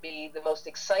not be the most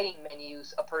exciting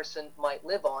menus a person might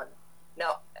live on.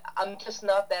 Now, I'm just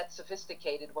not that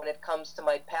sophisticated when it comes to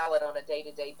my palate on a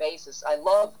day-to-day basis. I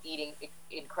love eating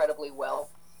incredibly well,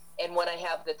 and when I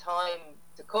have the time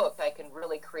to cook, I can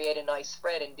really create a nice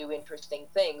spread and do interesting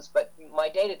things, but my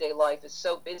day-to-day life is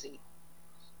so busy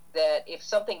that if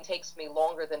something takes me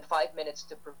longer than 5 minutes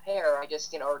to prepare, I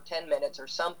just, or 10 minutes or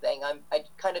something, I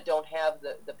kind of don't have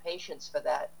the patience for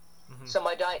that. Mm-hmm. So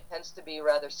my diet tends to be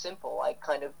rather simple.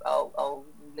 I'll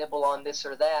nibble on this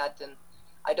or that, and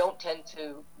I don't tend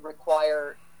to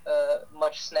require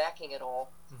much snacking at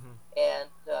all. Mm-hmm. And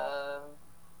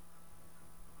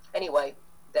anyway,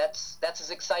 that's as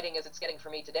exciting as it's getting for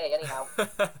me today, anyhow.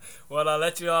 Well, I'll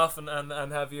let you off and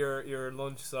have your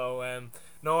lunch. So,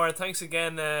 Nora, thanks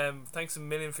again. Thanks a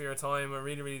million for your time. I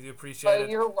really, really do appreciate it.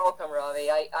 You're welcome, Ravi.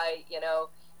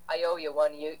 I owe you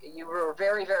one. You were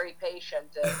very, very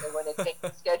patient when it came to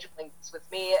scheduling this with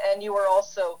me, and you were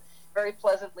also very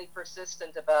pleasantly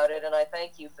persistent about it, and I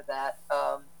thank you for that.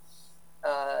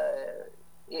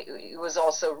 It was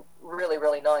also really,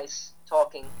 really nice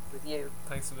talking with you.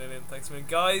 Thanks a million.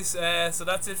 Guys, so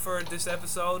that's it for this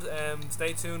episode.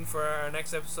 Stay tuned for our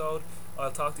next episode.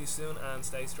 I'll talk to you soon, and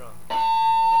stay strong.